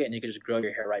don't like it and you can just grow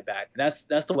your hair right back. And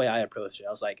that's the way I approached it. I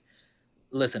was like,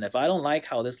 listen, if I don't like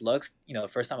how this looks, the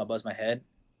first time I buzz my head,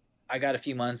 I got a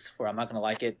few months where I'm not going to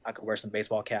like it. I could wear some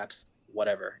baseball caps,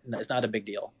 whatever. It's not a big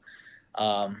deal.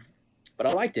 But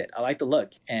I liked it. I liked the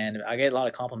look, and I get a lot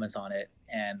of compliments on it.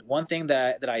 And one thing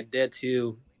that I did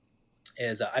too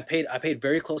is I paid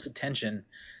very close attention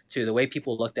to the way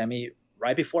people looked at me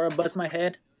right before I buzzed my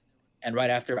head and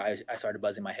right after I started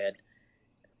buzzing my head.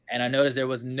 And I noticed there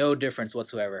was no difference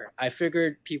whatsoever. I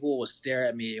figured people would stare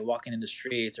at me walking in the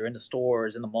streets or in the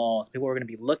stores, in the malls. People were going to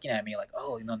be looking at me like,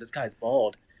 oh, this guy's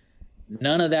bald.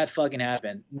 None of that fucking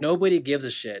happened. Nobody gives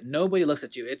a shit. Nobody looks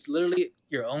at you. It's literally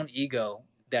your own ego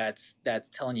that's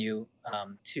telling you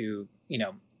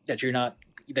that you're not,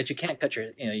 that you can't cut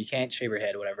your, you can't shave your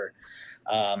head or whatever.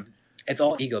 it's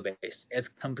all ego based. It's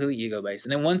completely ego based.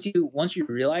 And then once you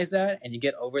realize that and you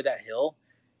get over that hill,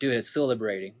 dude, it's so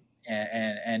liberating,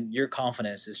 and your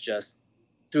confidence is just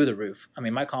through the roof. I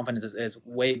mean, my confidence is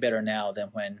way better now than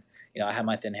when I had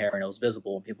my thin hair and it was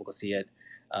visible and people could see it.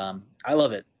 I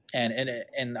love it.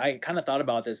 And I kind of thought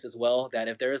about this as well, that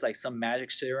if there is like some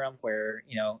magic serum where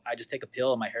I just take a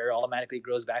pill and my hair automatically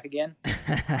grows back again,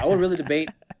 I would really debate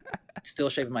still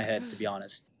shaving my head, to be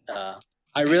honest.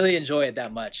 I really enjoy it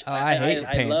that much. Oh,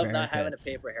 I love not having to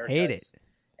pay for haircuts. Hate it.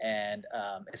 And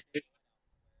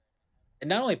and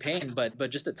not only pain, but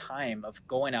just the time of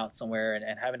going out somewhere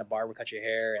and having a barber cut your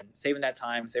hair and saving that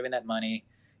time, saving that money,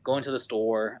 going to the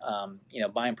store,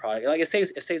 buying product. Like it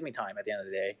saves me time at the end of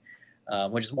the day,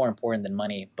 which is more important than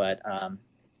money. But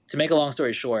to make a long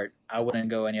story short, I wouldn't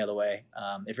go any other way.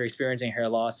 If you're experiencing hair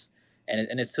loss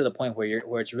and it's to the point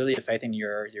where it's really affecting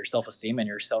your self-esteem and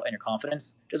your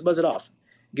confidence, just buzz it off.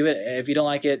 Give it, if you don't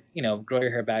like it, grow your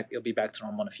hair back. It'll be back to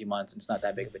normal in a few months. And it's not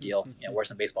that big of a deal. Wear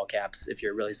some baseball caps if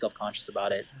you're really self-conscious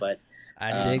about it. But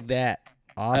I dig that.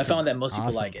 Awesome. I found that most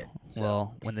people like it. So.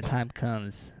 Well, when the time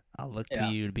comes, I'll look to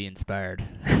you to be inspired.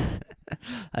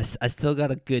 I still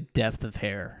got a good depth of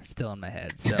hair still in my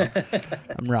head, so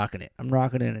I'm rocking it. I'm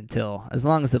rocking it until as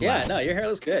long as it lasts. Yeah, no, your hair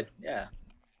looks good. Yeah.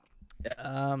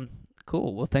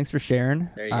 Cool. Well, thanks for sharing.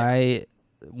 There you go. I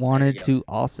wanted to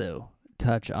also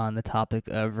touch on the topic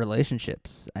of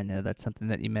relationships. I know that's something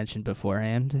that you mentioned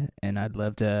beforehand, and I'd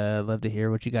love to hear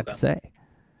what you got to say.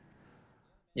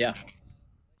 Yeah,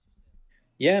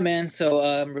 man.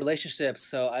 So relationships.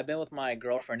 So I've been with my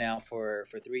girlfriend now for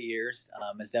 3 years.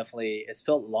 It's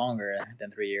felt longer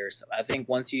than 3 years. I think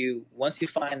once you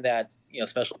find that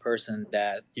special person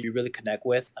that you really connect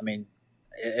with, I mean,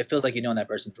 it feels like you've known that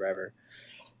person forever.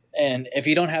 And if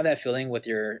you don't have that feeling with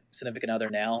your significant other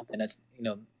now, then it's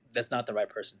that's not the right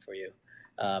person for you.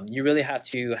 You really have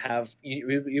to have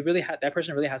that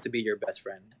person really has to be your best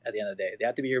friend at the end of the day. They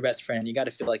have to be your best friend. You got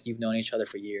to feel like you've known each other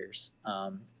for years.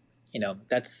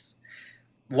 That's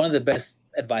one of the best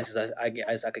advices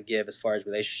I could give as far as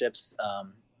relationships,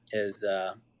 is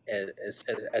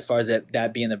as far as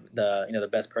that being the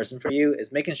best person for you,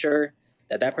 is making sure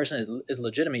that person is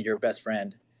legitimately your best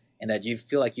friend and that you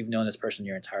feel like you've known this person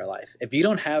your entire life. If you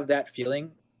don't have that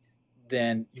feeling,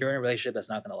 then you're in a relationship that's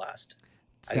not going to last.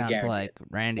 Sounds like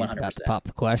Randy's 100%. About to pop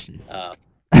the question. Oh,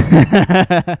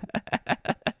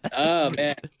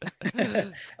 man.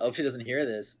 I hope she doesn't hear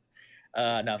this.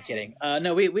 No, I'm kidding.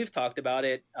 No, we've talked about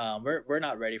it. We're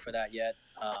not ready for that yet.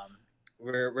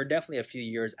 We're definitely a few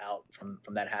years out from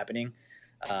that happening.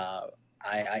 I'm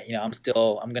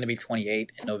going to be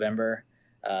 28 in November.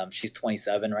 She's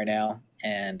 27 right now,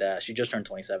 and she just turned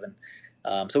 27.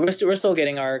 So we're still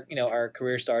getting our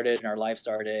career started and our life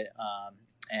started.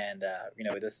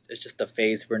 It's just a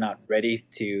phase we're not ready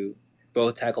to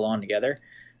both tackle on together.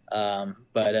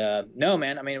 But no,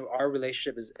 man, I mean, our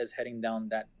relationship is heading down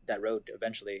that road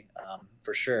eventually,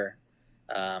 for sure.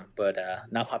 But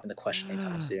not popping the question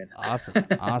anytime soon.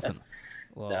 Awesome.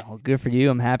 Well, good for you.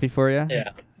 I'm happy for you.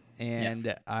 Yeah.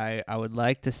 And I would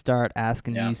like to start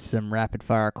asking you some rapid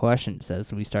fire questions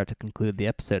as we start to conclude the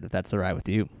episode, if that's all right with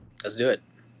you. Let's do it.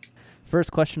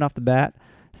 First question off the bat.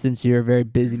 Since you're a very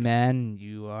busy man,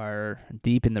 you are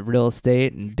deep in the real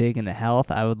estate and big in the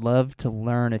health, I would love to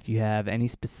learn if you have any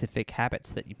specific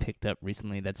habits that you picked up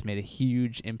recently that's made a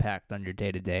huge impact on your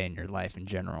day-to-day and your life in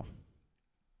general.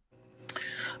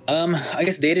 I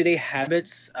guess day-to-day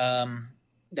habits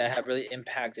that have really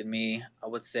impacted me, I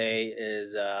would say,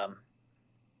 is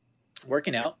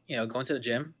working out, going to the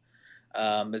gym.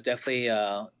 Is definitely...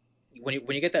 When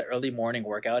you get that early morning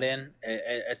workout in,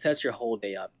 it sets your whole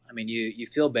day up. I mean, you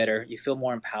feel better, you feel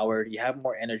more empowered, you have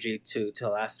more energy to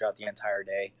last throughout the entire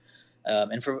day,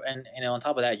 and on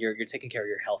top of that, you're taking care of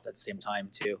your health at the same time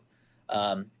too.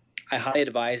 I highly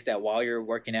advise that while you're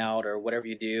working out or whatever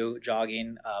you do,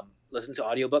 jogging, listen to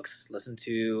audiobooks, listen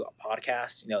to a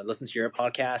podcast. Listen to your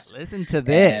podcast. Listen to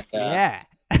this, yeah,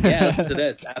 listen to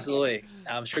this. Absolutely,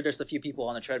 I'm sure there's a few people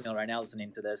on the treadmill right now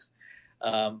listening to this.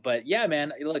 But yeah,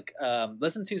 man, look,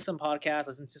 listen to some podcasts,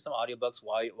 listen to some audiobooks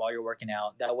while you're working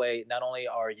out. That way, not only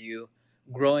are you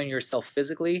growing yourself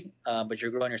physically, but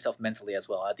you're growing yourself mentally as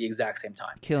well at the exact same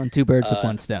time. Killing two birds with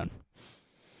one stone.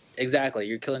 Exactly.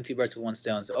 You're killing two birds with one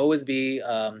stone. So always be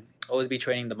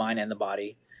training the mind and the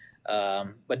body.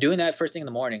 But doing that first thing in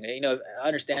the morning, I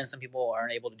understand some people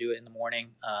aren't able to do it in the morning.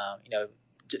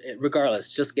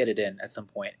 Regardless, just get it in at some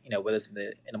point, whether it's in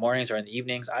the mornings or in the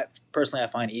evenings. I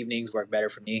find evenings work better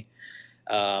for me.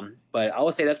 But I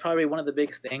would say that's probably one of the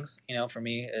biggest things, for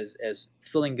me is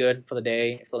feeling good for the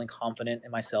day, feeling confident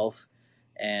in myself,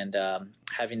 and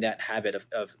having that habit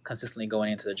of consistently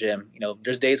going into the gym.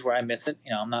 There's days where I miss it.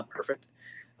 I'm not perfect,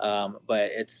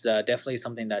 but it's definitely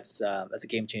something that's a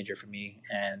game changer for me,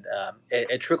 and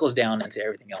it trickles down into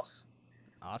everything else.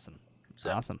 Awesome.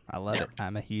 Awesome. I love it.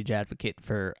 I'm a huge advocate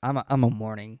for I'm a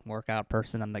morning workout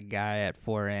person. I'm the guy at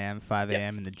 4 a.m., 5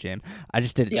 a.m. in the gym. I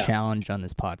just did a challenge on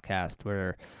this podcast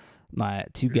where my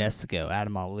two guests ago,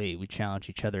 Adam Ali, we challenged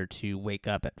each other to wake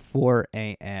up at 4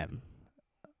 a.m.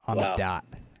 on the dot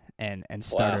and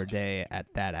start our day at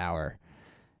that hour.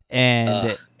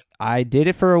 And I did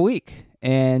it for a week,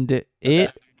 and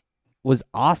it was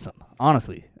awesome,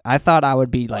 honestly. I thought I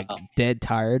would be dead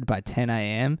tired by 10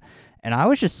 a.m., and I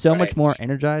was just so much more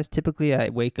energized. Typically, I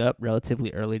wake up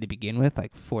relatively early to begin with,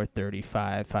 like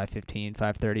 4:35, 5:15,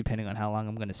 5:30, depending on how long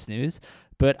I'm going to snooze.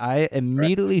 But I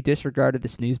immediately disregarded the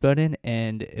snooze button,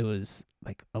 and it was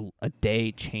like a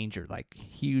day changer, like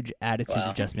huge attitude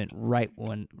adjustment right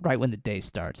when the day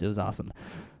starts. It was awesome.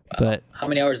 But how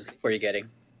many hours of sleep were you getting?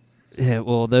 Yeah,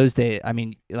 well, those days, I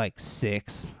mean, like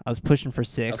 6. I was pushing for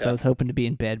 6. I was hoping to be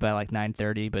in bed by like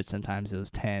 9:30, but sometimes it was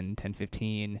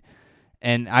 10:15.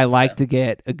 And I like to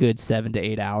get a good 7 to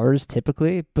 8 hours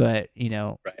typically, but,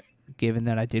 given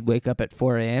that I did wake up at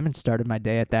 4 a.m. and started my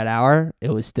day at that hour, it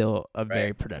was still a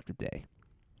very productive day.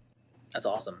 That's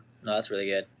awesome. No, that's really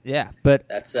good. Yeah, but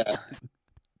that's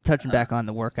touching back on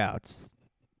the workouts.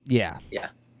 Yeah.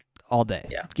 All day.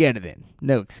 Yeah. Get it in.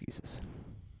 No excuses.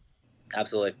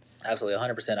 Absolutely.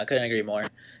 100%. I couldn't agree more.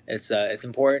 It's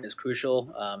important. It's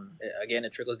crucial. Again,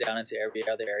 it trickles down into every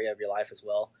other area of your life as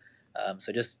well.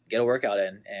 So just get a workout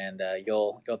in, and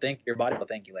you'll think your body will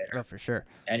thank you later. Oh, for sure.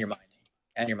 And your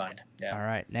mind. Yeah. All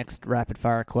right. Next rapid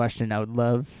fire question. I would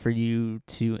love for you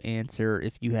to answer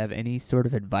if you have any sort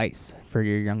of advice for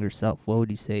your younger self. What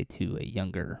would you say to a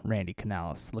younger Randy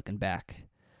Canales looking back?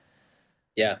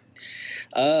 Yeah.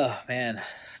 Oh man.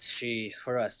 Jeez,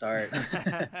 where do I start?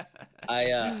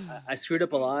 I screwed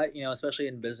up a lot, especially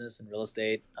in business and real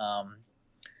estate.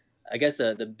 I guess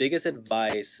the biggest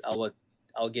advice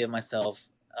I'll give myself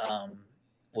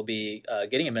will be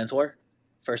getting a mentor.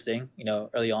 First thing,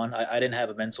 early on, I didn't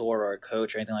have a mentor or a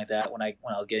coach or anything like that when I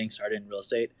was getting started in real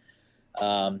estate.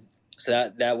 So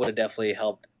that would have definitely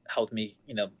helped me,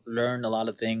 learn a lot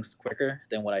of things quicker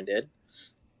than what I did.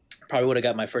 Probably would have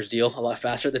got my first deal a lot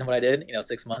faster than what I did,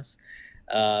 6 months.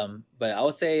 But I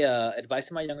would say advice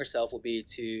to my younger self would be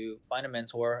to find a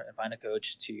mentor and find a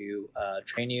coach to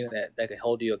train you that could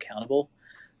hold you accountable.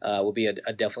 Would be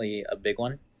definitely a big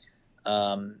one.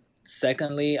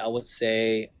 Secondly, I would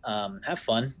say have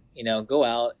fun. Go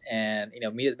out and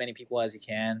meet as many people as you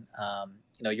can.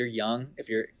 You're young. If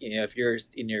you're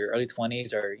in your early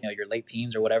 20s or your late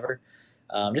teens or whatever,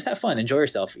 just have fun. Enjoy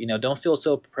yourself. Don't feel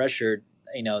so pressured.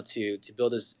 To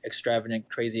build this extravagant,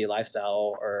 crazy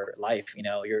lifestyle or life.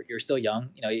 You're still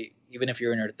young. Even if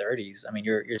you're in your 30s, I mean,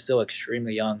 you're still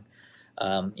extremely young.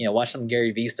 Watch some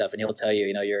Gary Vee stuff, and he'll tell you,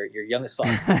 you're young as fuck.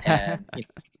 And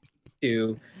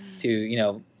to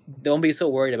don't be so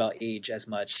worried about age as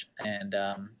much, and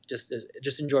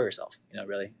just enjoy yourself.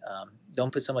 Really,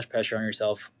 don't put so much pressure on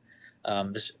yourself.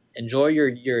 Just enjoy your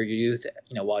youth,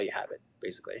 while you have it.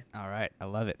 Basically. All right. I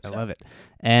love it. I love it.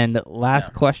 And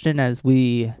last question as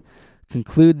we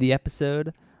conclude the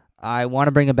episode, I want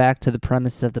to bring it back to the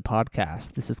premise of the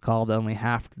podcast. This is called Only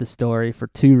Half the Story for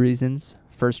 2 reasons.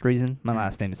 First reason, my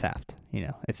last name is Haft.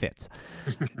 It fits.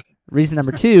 Reason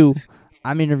number 2,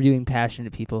 I'm interviewing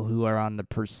passionate people who are on the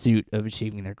pursuit of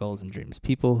achieving their goals and dreams.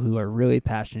 People who are really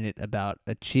passionate about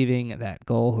achieving that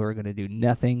goal, who are going to do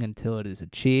nothing until it is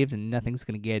achieved and nothing's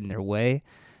going to get in their way.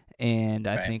 And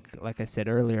I think, like I said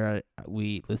earlier,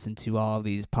 we listen to all of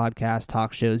these podcasts,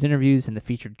 talk shows, interviews, and the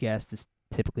featured guest is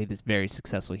typically this very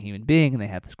successful human being, and they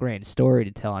have this grand story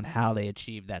to tell on how they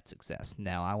achieved that success.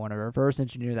 Now, I want to reverse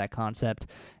engineer that concept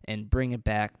and bring it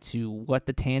back to what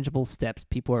the tangible steps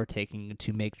people are taking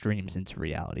to make dreams into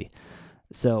reality.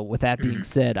 So with that being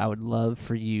said, I would love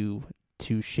for you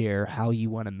to share how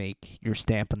you want to make your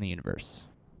stamp on the universe.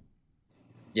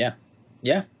 Yeah.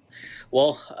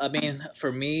 Well, I mean,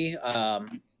 for me,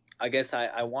 I guess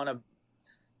I want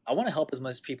to help as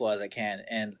much people as I can,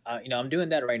 and I'm doing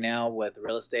that right now with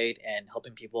real estate and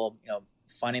helping people,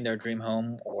 finding their dream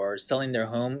home or selling their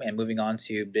home and moving on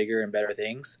to bigger and better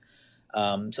things.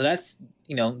 So that's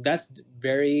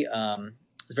very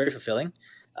it's very fulfilling.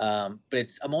 But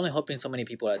I'm only helping so many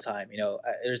people at a time.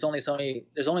 There's only so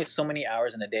many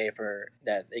hours in a day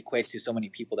that equates to so many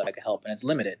people that I can help, and it's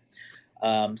limited.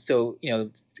 So,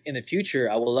 in the future,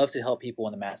 I would love to help people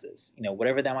in the masses,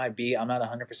 whatever that might be. I'm not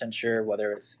 100% sure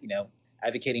whether it's,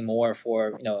 advocating more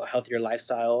for, a healthier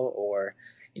lifestyle or,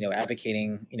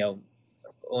 advocating,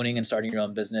 owning and starting your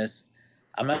own business.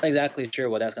 I'm not exactly sure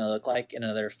what that's going to look like in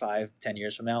another 5-10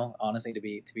 years from now, honestly, to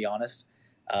be honest.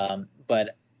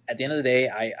 But at the end of the day,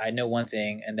 I know one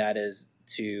thing, and that is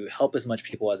to help as much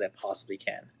people as I possibly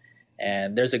can.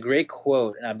 And there's a great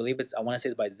quote, and I want to say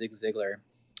it's by Zig Ziglar,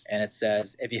 and it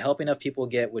says, if you help enough people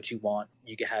get what you want,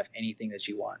 you can have anything that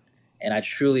you want. And I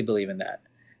truly believe in that.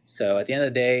 So at the end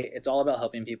of the day, it's all about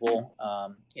helping people.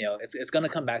 It's going to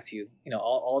come back to you.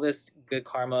 All this good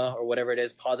karma or whatever it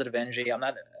is, positive energy. I'm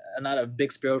not a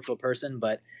big spiritual person,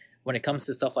 but when it comes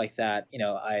to stuff like that,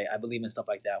 I believe in stuff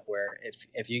like that, where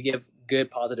if you give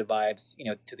good positive vibes,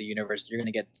 to the universe, you're going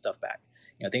to get stuff back.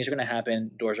 Things are going to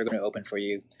happen, doors are going to open for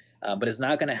you, but it's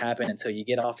not going to happen until you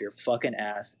get off your fucking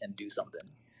ass and do something.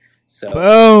 So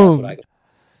boom. That's what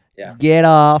yeah. Get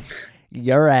off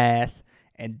your ass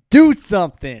and do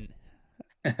something.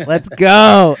 Let's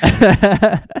go.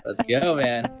 Let's go,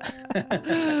 man.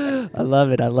 I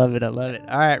love it.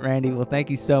 All right, Randy. Well, thank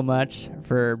you so much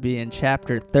for being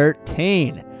chapter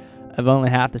 13 of Only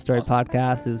Half the Story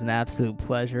podcast. It was an absolute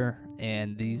pleasure,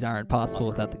 and these aren't possible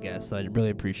without the guests, so I really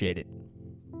appreciate it.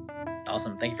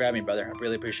 Awesome. Thank you for having me, brother. I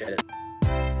really appreciate it.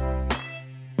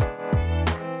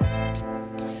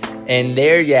 And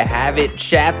there you have it,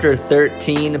 chapter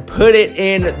 13. Put it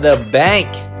in the bank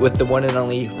with the one and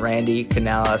only Randy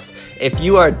Canales. If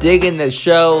you are digging the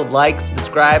show, like,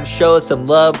 subscribe, show us some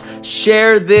love,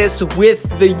 share this with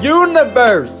the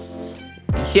universe.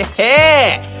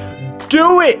 Yeah,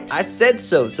 do it. I said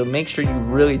so make sure you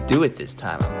really do it this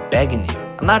time. I'm begging you.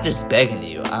 I'm not just begging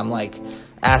you. I'm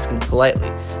asking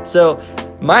politely. So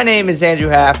my name is Andrew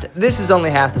Haft. This is Only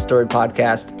Half the Story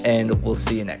podcast, and we'll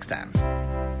see you next time.